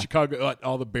 Yeah. Chicago.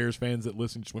 All the Bears fans that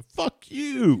listen just went, "Fuck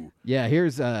you." Yeah,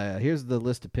 here's the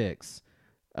list of picks.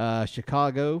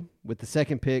 Chicago with the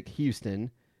second pick,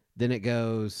 Houston. Then it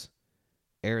goes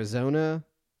Arizona,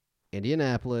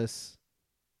 Indianapolis,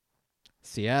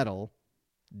 Seattle,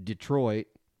 Detroit,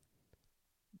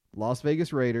 Las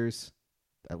Vegas Raiders,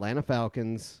 Atlanta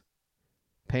Falcons,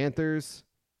 Panthers,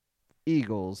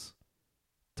 Eagles,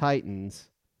 Titans,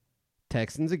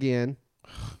 Texans again.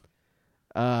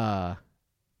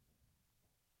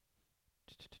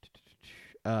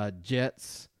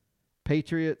 Jets,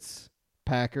 Patriots,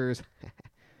 Packers,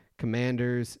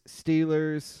 Commanders,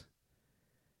 Steelers,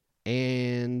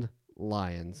 and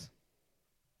Lions.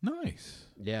 Nice.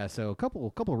 Yeah, so a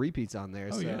couple repeats on there.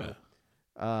 Oh so,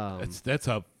 yeah. That's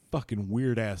a fucking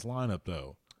weird ass lineup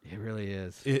though. It really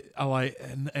is. I like,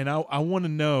 and I want to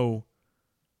know.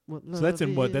 What So that's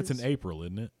in what? That's is. in April,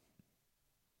 isn't it?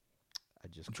 I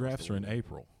just Drafts are in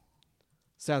April.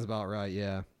 Sounds about right.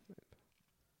 Yeah.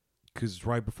 Because it's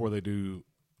right before they do.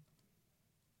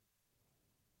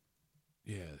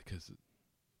 Yeah, because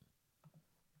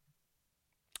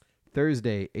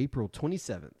Thursday, April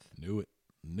 27th. knew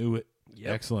it.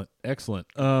 Yep. Excellent.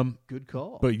 Good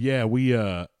call. But yeah, we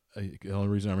the only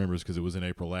reason I remember is because it was in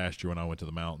April last year when I went to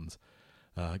the mountains.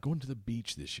 Going to the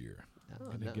beach this year.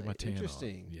 I'm gonna get my tan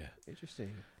interesting. on. Yeah,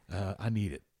 Interesting. I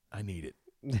need it.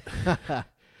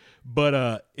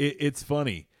 But it's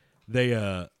funny. They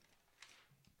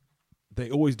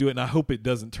always do it, and I hope it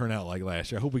doesn't turn out like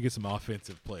last year. I hope we get some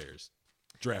offensive players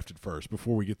drafted first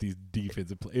before we get these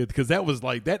defensive players, because that was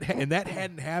like that, and that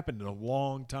hadn't happened in a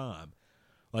long time.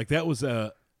 Like that was I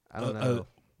don't know.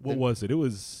 What was it? It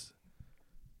was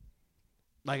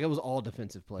Like it was all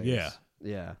defensive players. Yeah.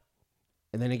 Yeah.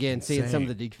 And then again, seeing some of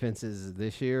the defenses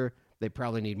this year, they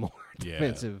probably need more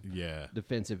defensive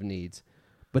needs.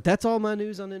 But that's all my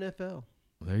news on NFL.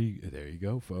 There you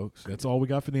go, folks. That's all we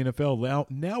got for the NFL.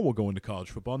 Now we'll go into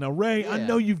college football. Now, Ray, I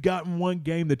know you've gotten one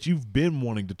game that you've been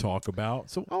wanting to talk about,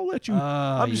 so I'll let you.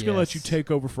 I'm just going to let you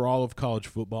take over for all of college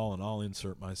football, and I'll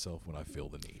insert myself when I feel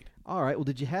the need. All right. Well,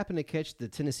 did you happen to catch the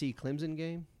Tennessee Clemson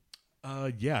game?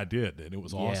 Yeah, I did, and it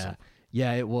was awesome.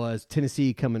 Yeah, it was.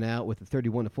 Tennessee coming out with a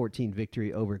 31-14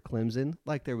 victory over Clemson,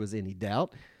 like there was any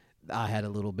doubt. I had a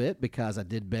little bit because I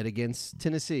did bet against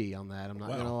Tennessee on that. I'm not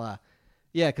going to lie.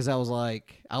 Yeah, because I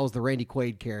was the Randy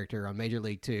Quaid character on Major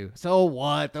League 2. So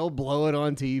what? They'll blow it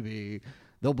on TV.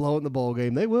 They'll blow it in the bowl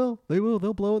game. They will.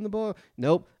 They'll blow it in the bowl.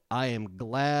 Nope. I am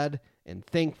glad and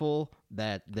thankful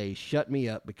that they shut me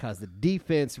up because the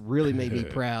defense really made me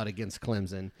proud against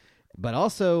Clemson. But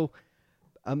also,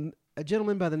 a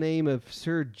gentleman by the name of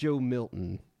Sir Joe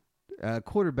Milton,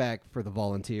 quarterback for the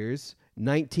Volunteers,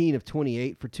 19 of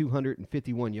 28 for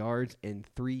 251 yards and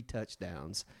 3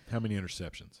 touchdowns. How many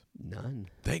interceptions? None.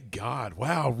 Thank God.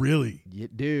 Wow, really? Yeah,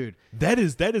 dude. That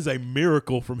is a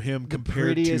miracle from him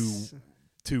compared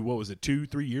to what was it,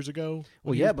 2-3 years ago?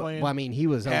 Well, yeah, but I mean, he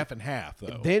was half and half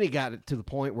though. Then he got it to the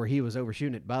point where he was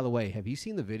overshooting it. By the way, have you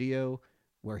seen the video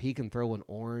where he can throw an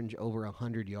orange over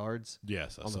 100 yards?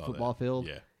 Yes, I on saw the football field.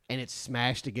 Yeah. And it's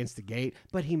smashed against the gate,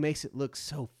 but he makes it look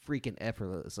so freaking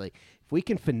effortless. Like, if we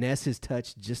can finesse his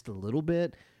touch just a little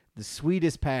bit, the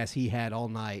sweetest pass he had all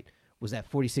night was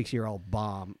that 46-year-old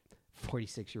bomb.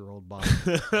 46-year-old bomb.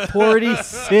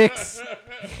 46.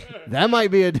 That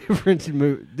might be a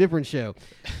different show.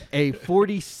 A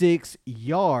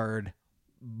 46-yard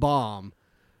bomb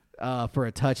for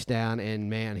a touchdown, and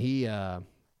man, he.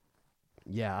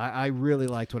 I really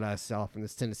liked what I saw from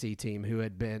this Tennessee team who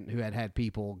had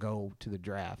people go to the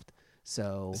draft.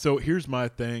 So here's my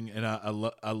thing, and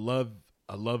I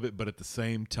love it, but at the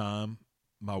same time,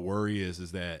 my worry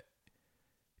is that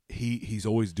he's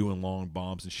always doing long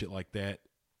bombs and shit like that.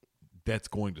 That's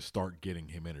going to start getting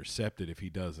him intercepted if he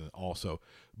doesn't also.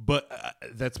 But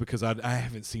that's because I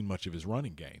haven't seen much of his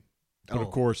running game. But of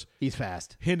course, he's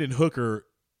fast. Hendon Hooker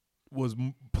was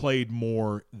played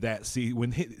more that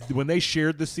season. When they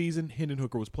shared the season, Hendon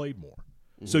Hooker was played more.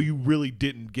 Mm-hmm. So you really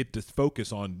didn't get to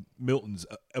focus on Milton's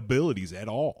abilities at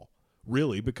all,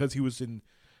 really, because he was in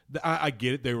I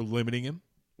get it. They were limiting him.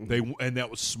 And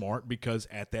that was smart because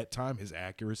at that time his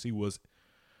accuracy was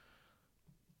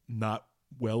not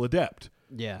well adept.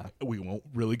 Yeah. We won't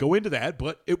really go into that,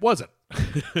 but it wasn't.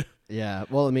 Yeah.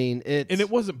 Well, I mean, it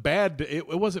wasn't bad. It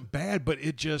wasn't bad, but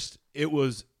it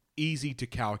was easy to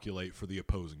calculate for the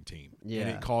opposing team. Yeah. And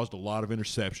it caused a lot of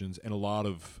interceptions and a lot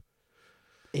of.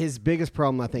 His biggest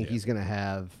problem, I think, he's going to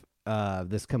have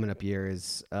this coming up year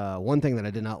is one thing that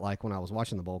I did not like when I was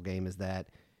watching the bowl game is that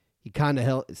he kind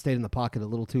of stayed in the pocket a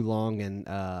little too long,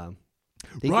 and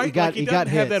he doesn't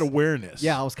have that awareness.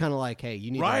 Yeah, I was kind of like, hey,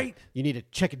 you need to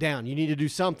check it down. You need to do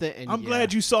something. And I'm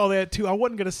glad you saw that too. I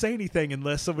wasn't going to say anything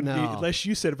unless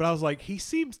you said it, but I was like, he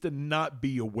seems to not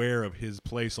be aware of his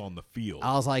place on the field.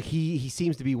 I was like, he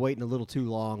seems to be waiting a little too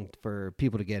long for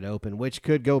people to get open, which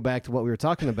could go back to what we were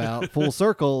talking about, full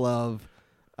circle of,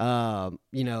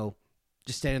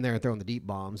 just standing there and throwing the deep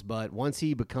bombs. But once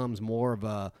he becomes more of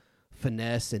a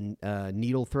finesse and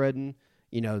needle threading,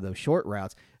 those short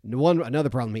routes.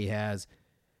 Another problem he has.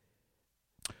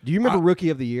 Do you remember Rookie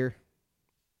of the Year?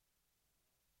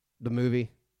 The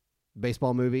movie,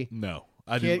 baseball movie. No,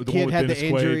 I didn't. Kid had the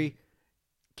injury.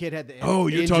 Kid had the injury. Oh,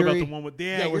 you're talking about the one with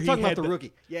you're talking about the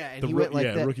rookie. Yeah, and he went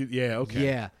like that. Rookie. Yeah, okay.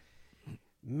 Yeah,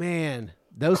 man,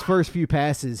 those first few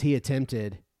passes he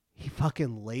attempted, he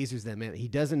fucking lasers them in. He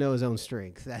doesn't know his own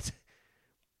strength. That's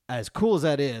as cool as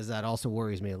that is. That also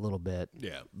worries me a little bit.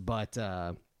 Yeah, but.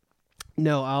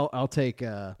 No, I'll take.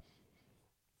 I'll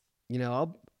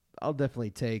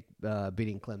definitely take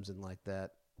beating Clemson like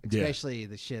that, especially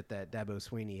the shit that Dabo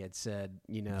Sweeney had said.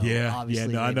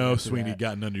 Obviously I know Sweeney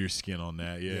gotten under your skin on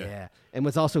that. Yeah. And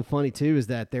what's also funny too is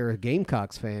that there are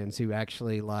Gamecocks fans who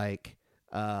actually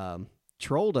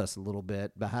trolled us a little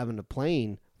bit by having a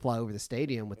plane fly over the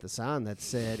stadium with the sign that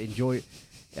said "Enjoy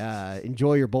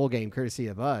your bowl game, courtesy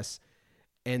of us,"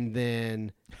 and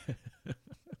then.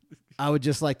 I would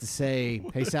just like to say,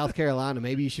 hey, South Carolina,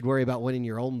 maybe you should worry about winning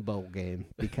your own bowl game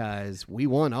because we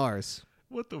won ours.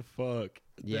 What the fuck?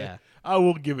 Yeah. I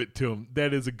will give it to him.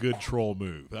 That is a good troll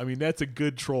move. I mean, that's a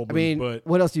good troll move. But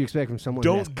what else do you expect from someone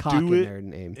who has cock in their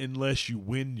name? Unless you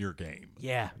win your game.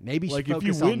 Yeah, maybe you should if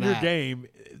focus you win on your that. game,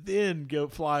 then go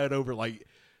fly it over.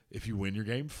 If you win your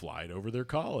game, fly it over their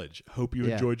college. Hope you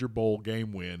enjoyed your bowl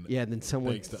game win. Yeah, and then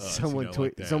someone someone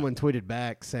tweeted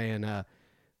back saying,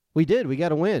 we did. We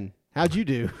got a win. How'd you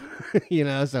do?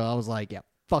 So I was like, yeah,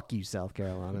 fuck you, South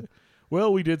Carolina.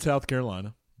 Well, we did South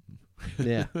Carolina.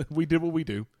 Yeah. We did what we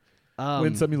do.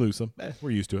 Win some, you lose some.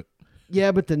 We're used to it.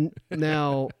 Yeah, but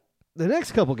now the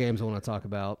next couple games I want to talk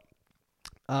about,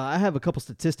 I have a couple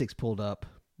statistics pulled up.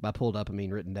 By pulled up, I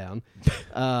mean written down.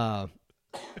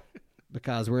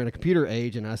 Because we're in a computer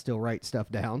age and I still write stuff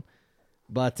down.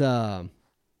 But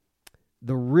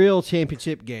the real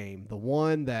championship game, the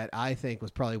one that I think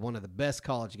was probably one of the best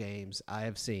college games I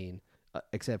have seen,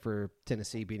 except for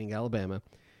Tennessee beating Alabama,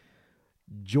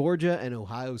 Georgia and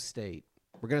Ohio State.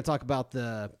 We're going to talk about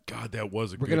that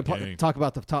was a good game. We're going to talk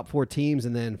about the top four teams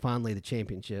and then finally the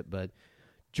championship. But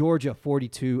Georgia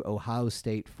 42, Ohio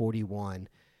State 41.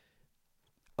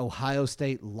 Ohio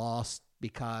State lost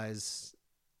because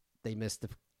they missed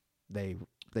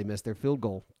their field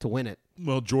goal to win it.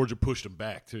 Well, Georgia pushed them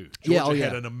back too.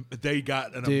 They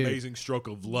got an amazing stroke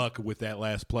of luck with that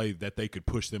last play that they could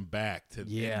push them back to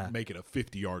make it a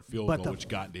 50-yard field goal, which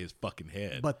got into his fucking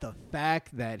head. But the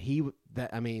fact that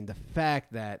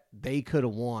they could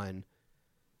have won,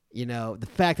 the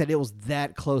fact that it was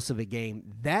that close of a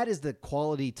game, that is the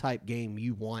quality type game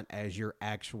you want as your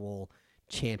actual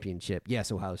championship.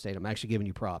 Yes, Ohio State, I'm actually giving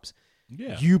you props.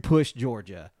 Yeah, you pushed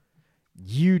Georgia.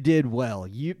 You did well.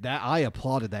 I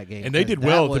applauded that game, and they did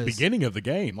well at the beginning of the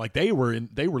game. Like they were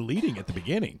leading at the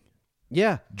beginning.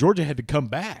 Yeah, Georgia had to come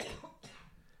back.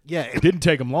 Yeah, it didn't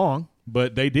take them long,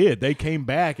 but they did. They came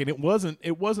back, and it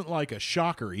wasn't like a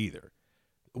shocker either.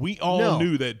 We all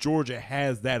knew that Georgia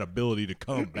has that ability to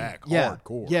come back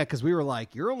hardcore. Yeah, because we were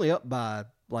like, you're only up by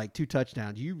 2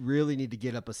 touchdowns. You really need to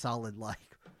get up a solid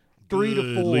 3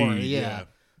 to 4. Lead, yeah.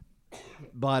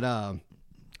 But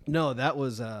no, that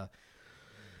was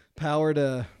power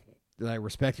to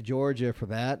respect Georgia for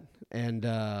that, and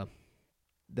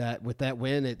that with that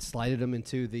win, it slided them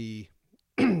into the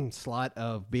slot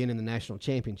of being in the national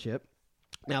championship.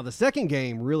 Now, the second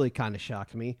game really kind of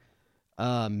shocked me.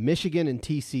 Michigan and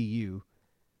TCU,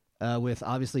 with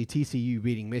obviously TCU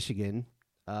beating Michigan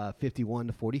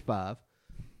 51-45.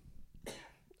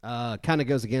 Kind of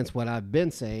goes against what I've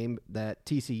been saying, that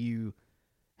TCU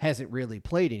hasn't really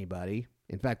played anybody.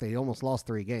 In fact, they almost lost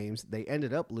 3 games. They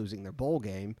ended up losing their bowl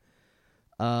game.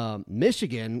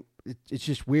 Michigan, it's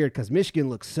just weird because Michigan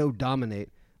looks so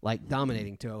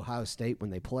dominating to Ohio State when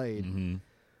they played,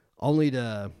 only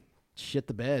to shit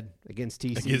the bed against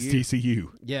TCU.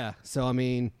 Yeah, so I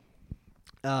mean,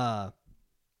 but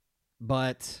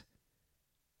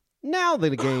now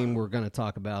the game we're going to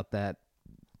talk about that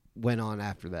went on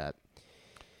after that.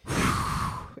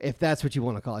 If that's what you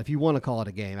want to call it. If you want to call it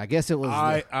a game. I guess it was...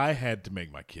 I had to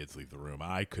make my kids leave the room.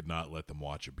 I could not let them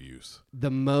watch abuse.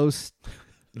 The most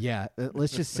Yeah,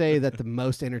 let's just say that the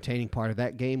most entertaining part of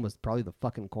that game was probably the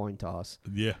fucking coin toss.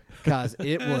 Yeah. Because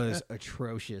it was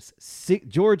atrocious.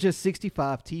 Georgia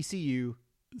 65, TCU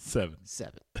 7.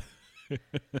 7.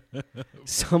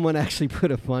 Someone actually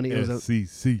put a funny. It was a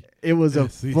SEC.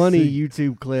 funny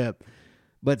YouTube clip,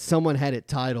 but someone had it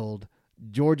titled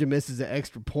 "Georgia misses an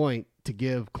extra point to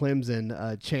give Clemson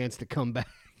a chance to come back,"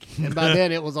 and by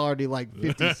then it was already like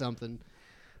 50 something.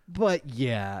 But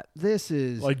yeah, this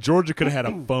is like Georgia could have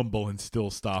had a fumble and still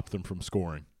stopped them from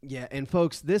scoring. Yeah, and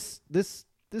folks, this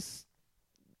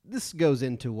goes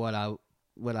into what I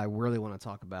really want to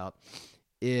talk about.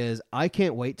 Is I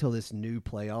can't wait till this new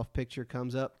playoff picture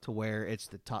comes up to where it's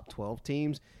the top 12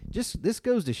 teams. Just this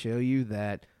goes to show you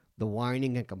that the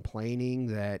whining and complaining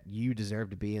that you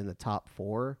deserve to be in the top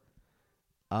 4,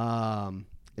 and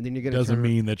then you're going to doesn't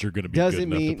mean that you're going to be good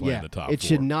enough to play in the top 4. It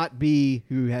should not be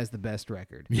who has the best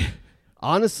record. Yeah.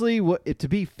 Honestly, to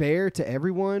be fair to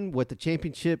everyone, what the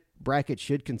championship bracket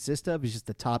should consist of is just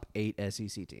the top 8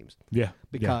 SEC teams. Yeah,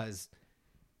 because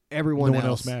everyone no one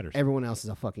else matters. Everyone else is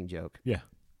a fucking joke. Yeah.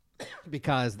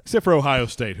 Because except for Ohio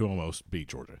State, who almost beat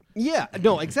Georgia. Yeah,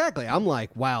 no, exactly. I'm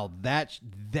like, wow, that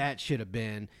should have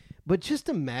been. But just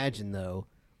imagine though,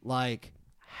 like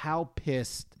how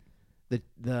pissed the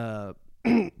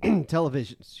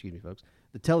television, excuse me, folks,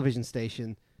 the television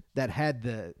station that had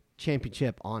the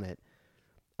championship on it.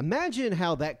 Imagine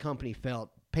how that company felt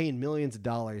paying millions of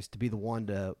dollars to be the one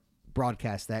to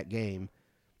broadcast that game,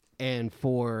 and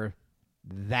for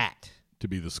that to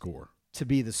be the score.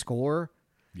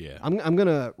 Yeah, I'm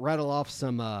gonna rattle off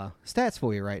some stats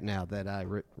for you right now that I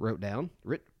wrote down.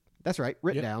 That's right,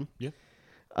 written down. Yeah.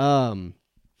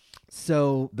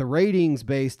 So the ratings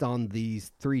based on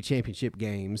these 3 championship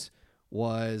games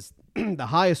was the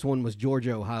highest one was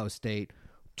Georgia Ohio State,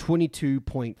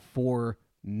 22.4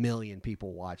 million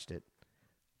people watched it.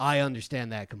 I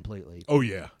understand that completely. Oh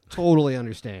yeah, totally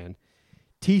understand.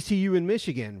 TCU and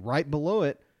Michigan right below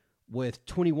it with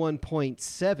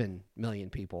 21.7 million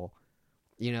people.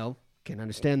 You know, can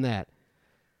understand that.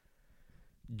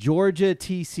 Georgia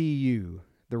TCU,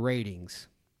 the ratings,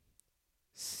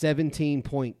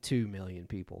 17.2 million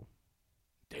people.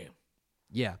 Damn.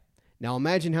 Yeah. Now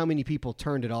imagine how many people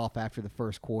turned it off after the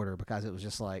first quarter because it was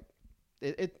just like,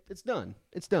 it's done.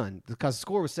 It's done. Because the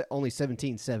score was only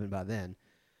 17-7 by then.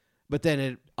 But then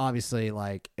it obviously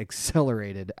like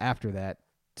accelerated after that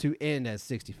to end as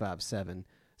 65-7.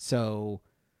 So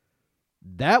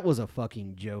that was a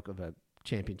fucking joke of a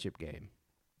championship game.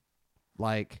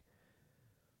 Like,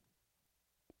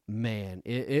 man,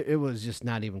 it was just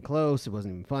not even close. It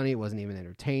wasn't even funny. It wasn't even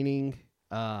entertaining.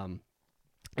 And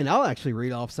I'll actually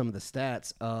read off some of the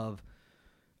stats of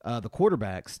the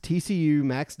quarterbacks. TCU,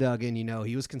 Max Duggan, you know,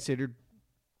 he was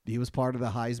part of the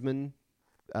Heisman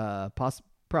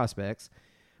prospects,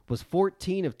 was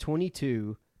 14 of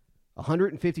 22,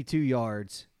 152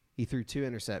 yards. He threw 2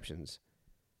 interceptions.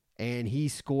 And he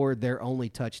scored their only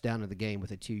touchdown of the game with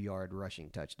a 2-yard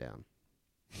rushing touchdown.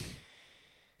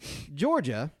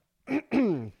 Georgia,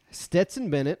 Stetson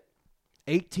Bennett,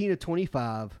 18 of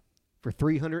 25 for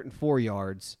 304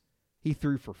 yards. He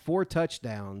threw for 4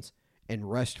 touchdowns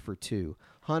and rushed for 2.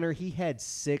 Hunter, he had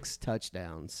 6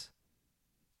 touchdowns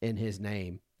in his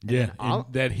name. And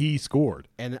that he scored.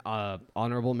 And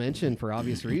honorable mention for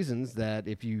obvious reasons that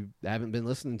if you haven't been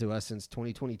listening to us since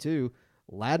 2022,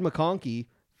 Ladd McConkey,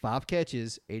 5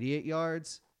 catches, 88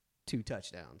 yards, 2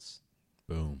 touchdowns.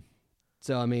 Boom.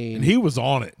 So, I mean... And he was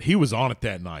on it. He was on it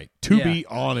that night. To be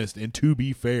honest and to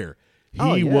be fair,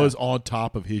 he was on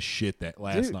top of his shit that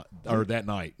last night. Or that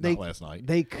night. Not last night.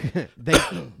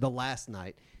 The last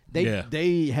night. They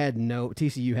had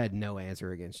TCU had no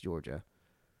answer against Georgia.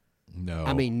 No.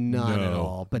 I mean, none at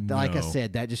all. But like I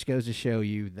said, that just goes to show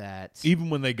you that...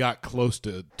 Even when they got close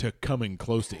to coming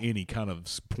close to any kind of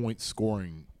point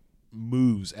scoring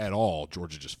moves at all,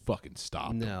 Georgia just fucking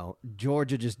stopped. No.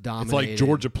 Georgia just dominated. It's like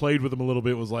Georgia played with them a little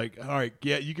bit, was like, all right,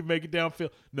 yeah, you can make it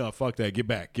downfield. No, fuck that. Get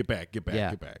back.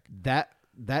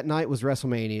 That night was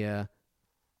WrestleMania.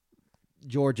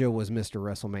 Georgia was Mr.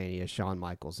 WrestleMania, Shawn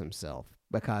Michaels himself,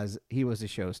 because he was a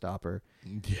showstopper.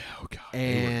 Yeah, oh God.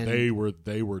 And they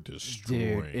were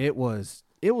destroying. Dude, it was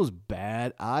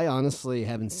bad. I honestly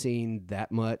haven't seen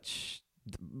that much,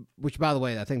 which, by the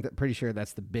way, I think pretty sure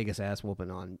that's the biggest ass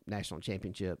whooping on national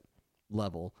championship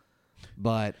level.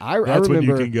 But I remember when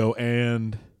you can go,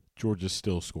 and Georgia's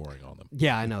still scoring on them.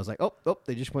 Yeah, I know. I was like, oh,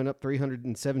 they just went up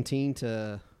 317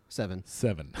 to 7.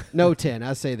 7. No, 10.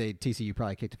 I say TCU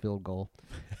probably kicked a field goal.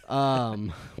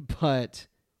 But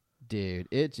Dude,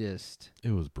 it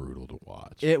was brutal to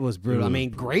watch. It was brutal. I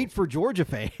mean, brutal. Great for Georgia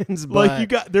fans, but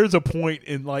Like there's a point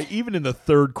in even in the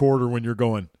third quarter when you're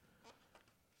going,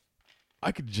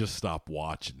 I could just stop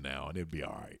watching now and it'd be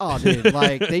all right. Oh, dude,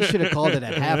 like they should have called it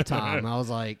at halftime. I was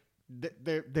like,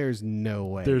 there's no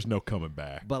way. There's no coming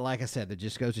back. But like I said, that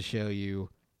just goes to show you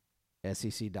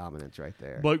SEC dominance right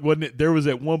there. Like wasn't it? There was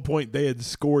at one point they had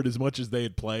scored as much as they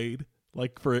had played.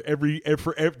 Like for every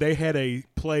they had a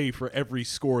play for every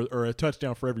score or a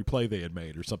touchdown for every play they had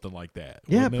made or something like that.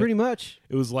 Yeah, pretty much.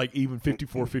 It was like even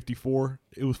 54-54.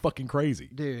 It was fucking crazy.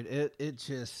 Dude, it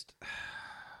just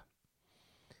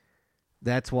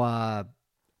that's why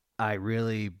I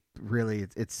really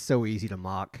it's so easy to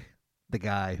mock the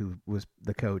guy who was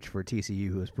the coach for TCU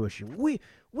who was pushing.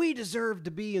 We deserve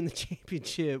to be in the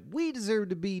championship. We deserve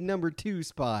to be number 2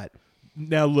 spot.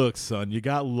 Now look, son, you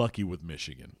got lucky with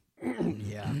Michigan.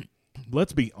 Yeah.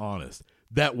 Let's be honest.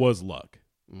 That was luck.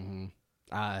 Mm-hmm.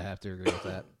 I have to agree with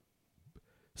that.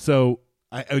 So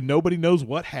nobody knows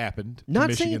what happened to Not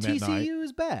Michigan saying that night. TCU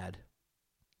is bad.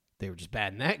 They were just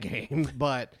bad in that game.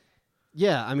 But,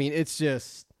 yeah, I mean, it's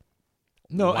just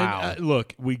No, wow. And,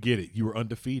 look, we get it. You were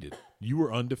undefeated.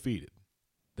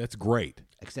 That's great.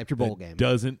 Except your bowl game.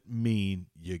 Doesn't mean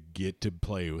you get to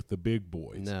play with the big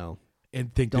boys. No.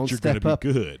 And think Don't that you're going to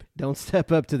be good. Don't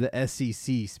step up to the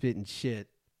SEC spitting shit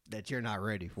that you're not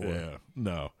ready for. Yeah,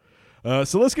 no.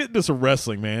 So let's get into some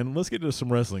wrestling, man. Let's get into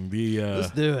some wrestling.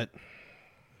 Let's do it.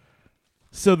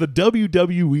 So the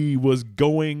WWE was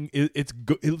going.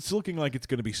 It's looking like it's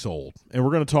going to be sold, and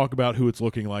we're going to talk about who it's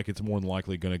looking like it's more than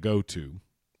likely going to go to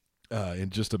in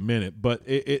just a minute. But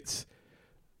it's.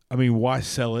 I mean, why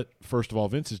sell it? First of all,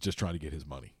 Vince is just trying to get his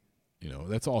money. You know,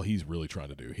 that's all he's really trying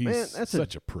to do. He's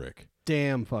such a prick.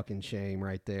 Damn fucking shame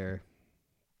right there.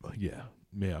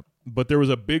 Yeah. But there was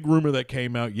a big rumor that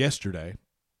came out yesterday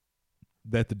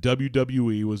that the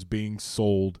WWE was being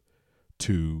sold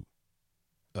to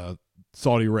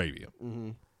Saudi Arabia.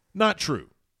 Mm-hmm. Not true.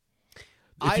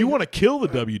 If you want to kill the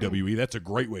WWE, that's a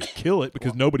great way to kill it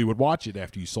because nobody would watch it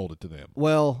after you sold it to them.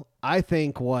 Well, I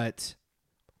think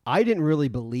I didn't really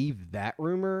believe that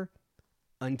rumor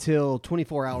until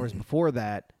 24 hours before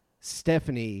that,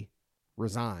 Stephanie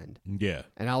resigned. Yeah.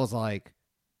 And I was like,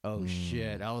 oh,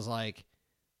 shit. I was like,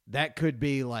 that could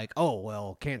be like, oh,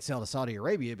 well, can't sell to Saudi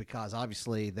Arabia because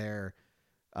obviously their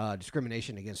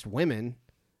discrimination against women.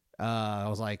 I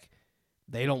was like,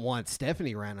 they don't want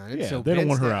Stephanie around on it. Yeah, so they don't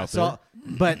want her out there.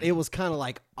 But it was kind of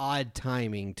like odd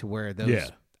timing to where those. Yeah.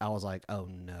 I was like, oh,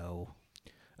 no.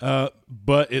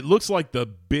 But it looks like the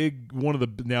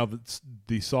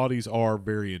Saudis are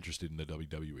very interested in the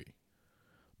WWE.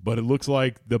 But it looks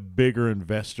like the bigger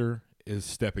investor is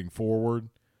stepping forward,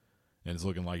 and it's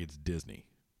looking like it's Disney.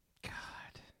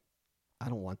 God, I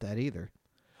don't want that either.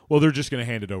 Well, they're just going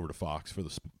to hand it over to Fox for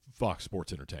the Fox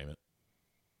Sports Entertainment.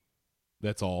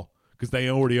 That's all, because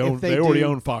they already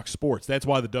own Fox Sports. That's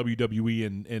why the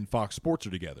WWE and Fox Sports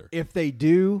are together. If they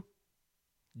do,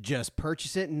 just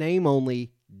purchase it name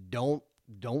only. Don't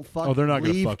fuck. Oh, they're not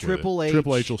going to fuck Triple with it. H.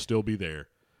 Triple H will still be there.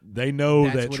 They know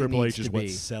That's that what it Triple needs H is to what's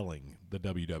be. selling the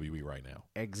WWE right now.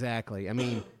 Exactly. I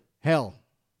mean, hell,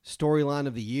 storyline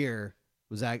of the year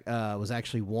was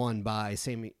actually won by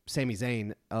Sami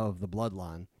Zayn of the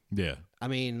Bloodline. Yeah. I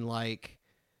mean, like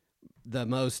the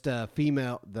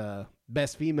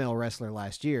best female wrestler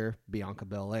last year, Bianca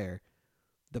Belair.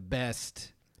 The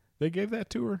best. They gave that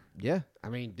to her? Yeah. I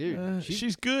mean, dude.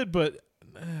 She's good, but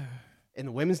in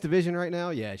the women's division right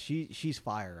now, yeah, she's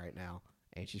fire right now.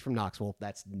 And she's from Knoxville.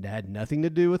 That had nothing to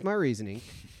do with my reasoning.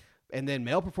 And then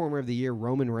male performer of the year,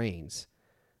 Roman Reigns.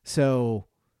 So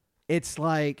it's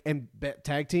like, and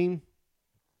tag team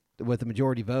with the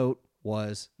majority vote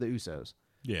was the Usos.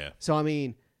 yeah. So, I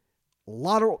mean, I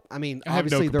have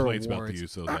obviously no there are complaints about awards.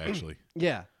 the Usos, actually.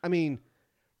 Yeah. I mean,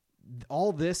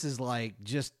 all this is like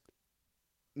just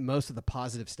most of the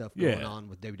positive stuff going on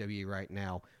with WWE right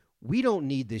now. We don't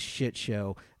need this shit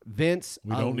show. Vince,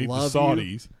 We don't need the love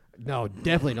Saudis. You. No,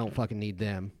 definitely don't fucking need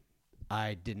them.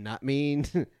 I did not mean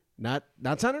not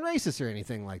sounding racist or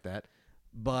anything like that,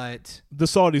 but The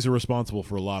Saudis are responsible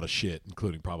for a lot of shit,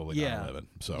 including probably 9/11.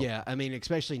 So yeah, I mean,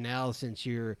 especially now since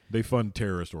you're. they fund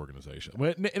terrorist organizations.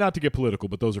 Well, not to get political,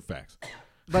 but those are facts.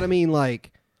 But I mean,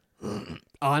 like,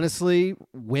 honestly,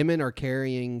 women are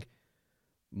carrying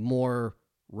more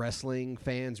wrestling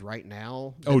fans right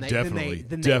now. Definitely.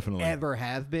 Than Definitely. they ever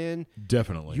have been.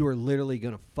 Definitely. You are literally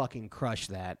going to fucking crush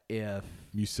that if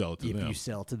you sell it to them. you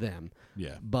sell to them.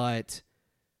 Yeah. But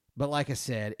like I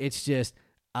said, it's just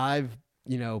I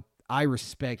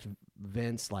respect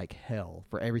Vince like hell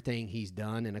for everything he's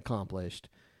done and accomplished.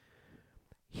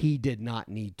 He did not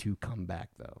need to come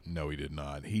back, though. No, he did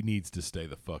not. He needs to stay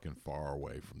the fucking far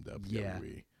away from WWE. Yeah.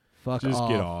 Fuck Just off.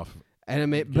 get off. And I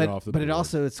mean, Get off the but it board.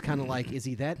 also, it's kind of like, is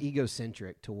he that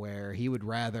egocentric to where he would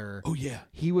rather... Oh, yeah.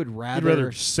 He would He'd rather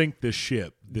rather sink the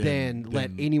ship than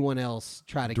let anyone else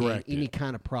try to gain direct any it.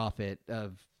 kind of profit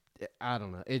of... I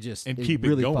don't know. It just And it keep it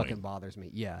really going. fucking bothers me.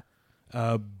 Yeah.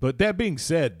 But that being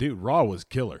said, dude, Raw was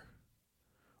killer.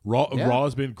 Raw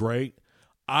has been great.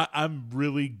 I'm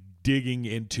really digging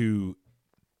into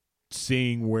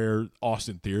seeing where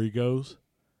Austin Theory goes.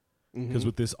 Because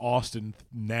with this Austin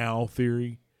Now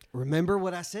theory, remember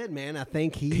what I said, man. I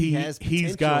think he has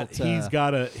he's potential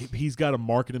got to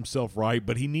market himself right,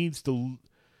 but he needs to.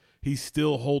 He's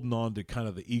still holding on to kind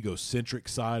of the egocentric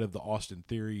side of the Austin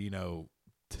Theory, you know,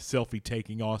 selfie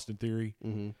taking Austin Theory.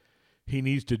 He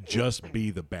needs to just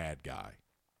be the bad guy.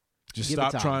 Just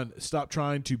stop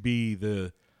trying to be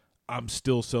the I'm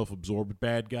still self-absorbed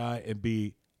bad guy and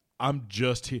be I'm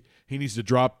just he needs to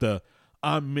drop the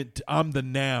I'm the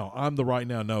now. I'm the right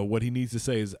now. No, what he needs to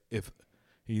say is if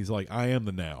he's like I am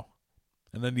the now.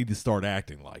 And I need to start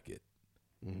acting like it.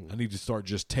 I need to start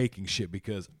just taking shit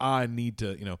because I need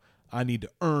to, you know, I need to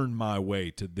earn my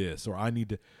way to this or I'm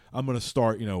going to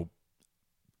start, you know,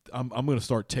 I'm going to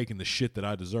start taking the shit that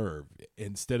I deserve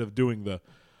instead of doing the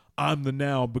I'm the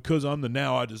now because I'm the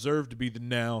now. I deserve to be the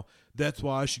now. That's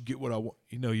why I should get what I want.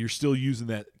 You know, you're still using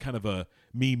that kind of a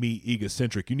me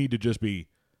egocentric. You need to just be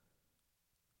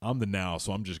I'm the now,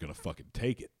 so I'm just going to fucking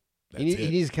take it. That's he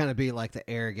it. needs to kind of be like the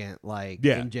arrogant, like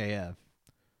Yeah. MJF.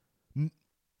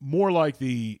 More like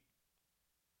the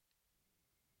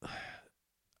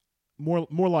more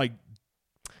like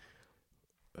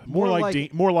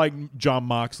John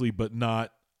Moxley, but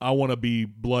not. I want to be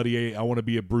bloody. I want to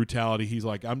be a brutality. He's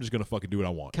like, I'm just gonna fucking do what I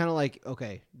want. Kind of like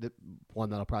the one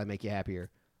that'll probably make you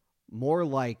happier. More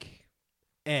like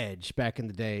Edge back in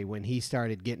the day when he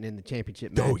started getting in the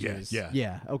championship matches.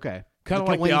 Yeah. Okay. Kind of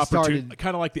like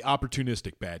the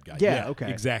opportunistic bad guy. Yeah.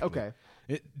 Okay. Exactly. Okay.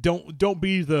 Don't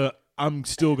be the I'm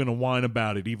still gonna whine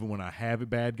about it even when I have it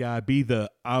bad guy. Be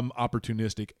the I'm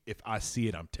opportunistic. If I see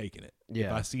it, I'm taking it. Yeah.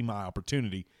 If I see my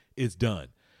opportunity, it's done.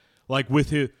 Like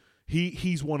with his.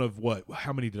 He's one of what?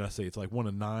 How many did I say? It's like one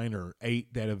of 9 or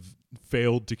 8 that have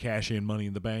failed to cash in Money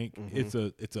in the Bank. It's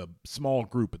a small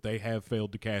group, but they have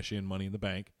failed to cash in Money in the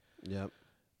Bank. Yep.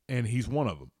 And he's one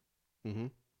of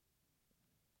them.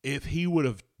 If he would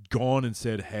have gone and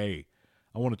said, "Hey,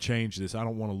 I want to change this. I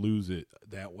don't want to lose it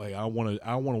that way. I want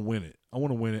to win it. I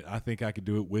want to win it. I think I could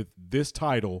do it with this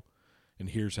title, and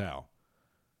here's how.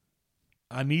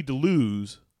 I need to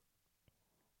lose,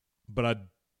 but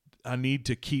I need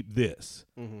to keep this.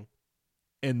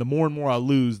 And the more I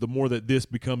lose, the more that this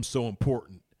becomes so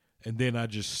important. And then I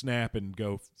just snap and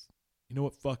go, you know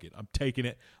what? Fuck it. I'm taking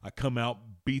it. I come out,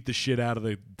 beat the shit out of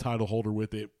the title holder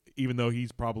with it, even though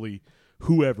he's probably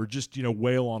whoever. Just, you know,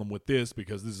 wail on him with this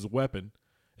because this is a weapon,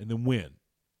 and then win.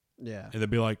 Yeah. And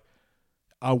then be like,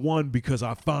 I won because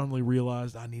I finally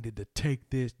realized I needed to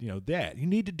take this, you know, that. You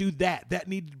need to do that. That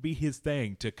needed to be his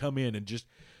thing to come in and just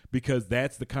 – because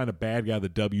that's the kind of bad guy the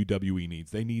WWE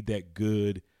needs. They need that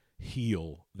good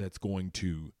heel that's going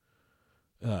to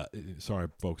sorry,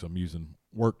 folks, I'm using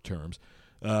work terms.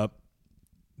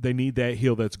 They need that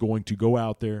heel that's going to go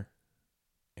out there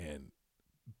and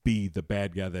be the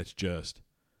bad guy that's just,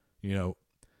 you know,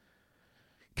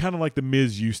 kind of like the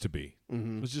Miz used to be.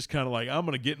 It was just kind of like, I'm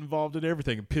going to get involved in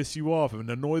everything and piss you off and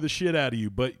annoy the shit out of you,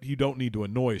 but you don't need to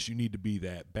annoy us. You need to be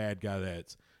that bad guy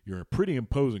you're a pretty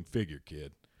imposing figure,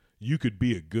 kid. You could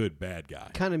be a good bad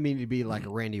guy. Kind of mean to be like a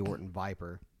Randy Orton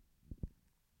Viper.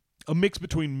 A mix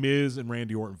between Miz and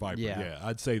Randy Orton Viper. Yeah.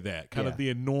 I'd say that. Kind of the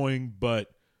annoying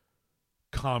but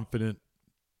confident,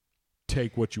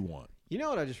 take what you want. You know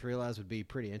what I just realized would be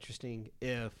pretty interesting?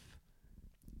 If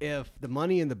the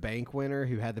Money in the Bank winner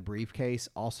who had the briefcase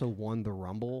also won the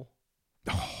Rumble.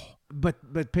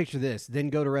 But picture this.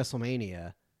 Then go to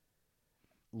WrestleMania,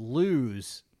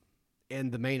 lose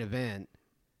in the main event,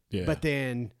 but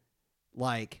then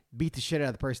like beat the shit out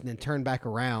of the person, then turn back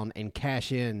around and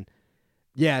cash in.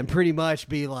 Yeah, and pretty much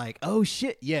be like, oh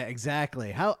shit, yeah,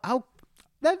 exactly. How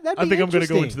that'd be I think I'm going to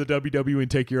go interesting. into the WWE and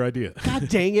take your idea. God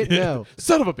dang it, no.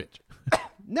 Son of a bitch.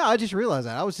 No, I just realized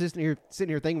that. I was just sitting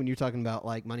here thinking when you were talking about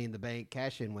like Money in the Bank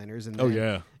cash in winners, and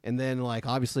then, and then like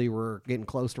obviously we're getting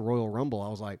close to Royal Rumble. I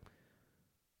was like,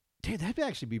 dude, that'd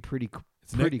actually be pretty cool.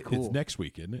 It's next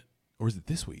week, isn't it? Or is it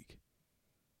this week?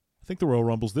 I think the Royal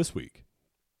Rumble's this week.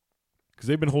 Because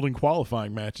they've been holding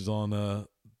qualifying matches on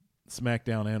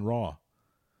SmackDown and Raw.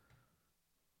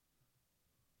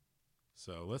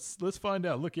 So let's find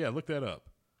out. Look that up.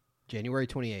 January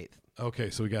 28th.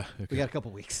 Okay, so we got a couple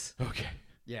weeks. Okay.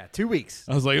 Yeah, 2 weeks.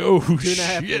 I was like, oh,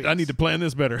 2.5 shit, I need to plan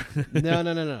this better.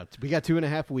 No. We got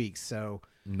 2.5 weeks, so.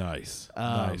 Nice.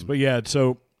 But yeah,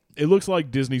 so it looks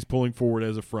like Disney's pulling forward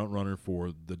as a front runner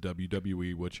for the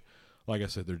WWE, which, like I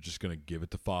said, they're just going to give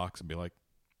it to Fox and be like,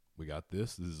 we got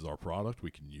this. This is our product.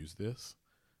 We can use this.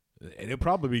 And it'll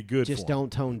probably be good Just for them.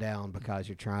 don't tone down because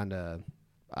you're trying to.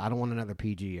 I don't want another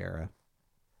PG era.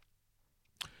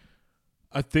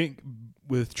 I think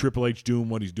with Triple H doing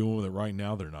what he's doing with it right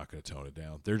now, they're not going to tone it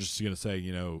down. They're just going to say,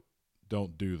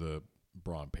 don't do the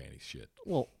bra and panties shit.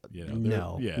 Well,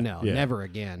 no, never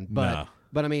again. But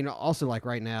I mean, also like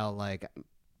right now, like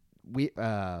we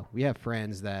have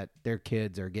friends that their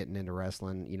kids are getting into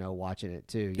wrestling, watching it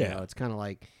too. You know, it's kind of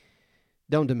like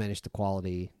don't diminish the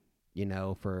quality,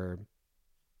 for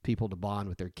people to bond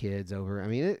with their kids over. I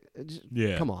mean,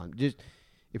 come on, just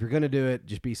if you're going to do it,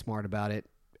 just be smart about it.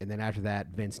 And then after that,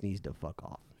 Vince needs to fuck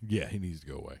off. Yeah, he needs to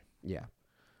go away. Yeah.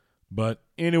 But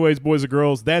anyways, boys and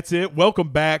girls, that's it. Welcome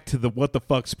back to the What the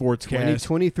Fuck Sportscast.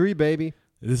 2023, baby.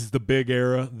 This is the big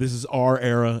era. This is our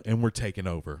era, and we're taking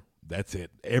over. That's it.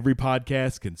 Every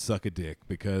podcast can suck a dick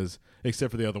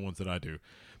except for the other ones that I do.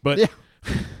 But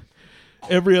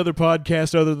every other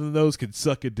podcast other than those can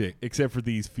suck a dick, except for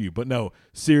these few. But no,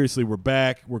 seriously, we're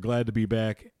back. We're glad to be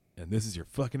back. And this is your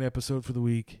fucking episode for the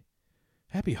week.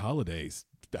 Happy holidays,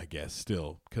 I guess,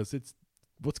 still, because it's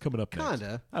what's coming up next.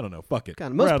 Kinda. I don't know. Fuck it.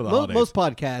 Kinda. We're out of the holidays. Most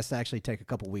podcasts actually take a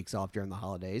couple weeks off during the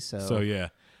holidays. So yeah.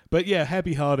 But yeah,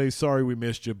 happy holidays. Sorry we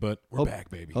missed you, but we're back,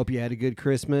 baby. Hope you had a good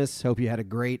Christmas. Hope you had a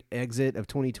great exit of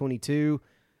 2022.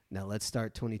 Now let's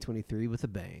start 2023 with a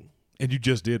bang. And you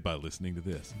just did by listening to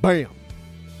this. Bam.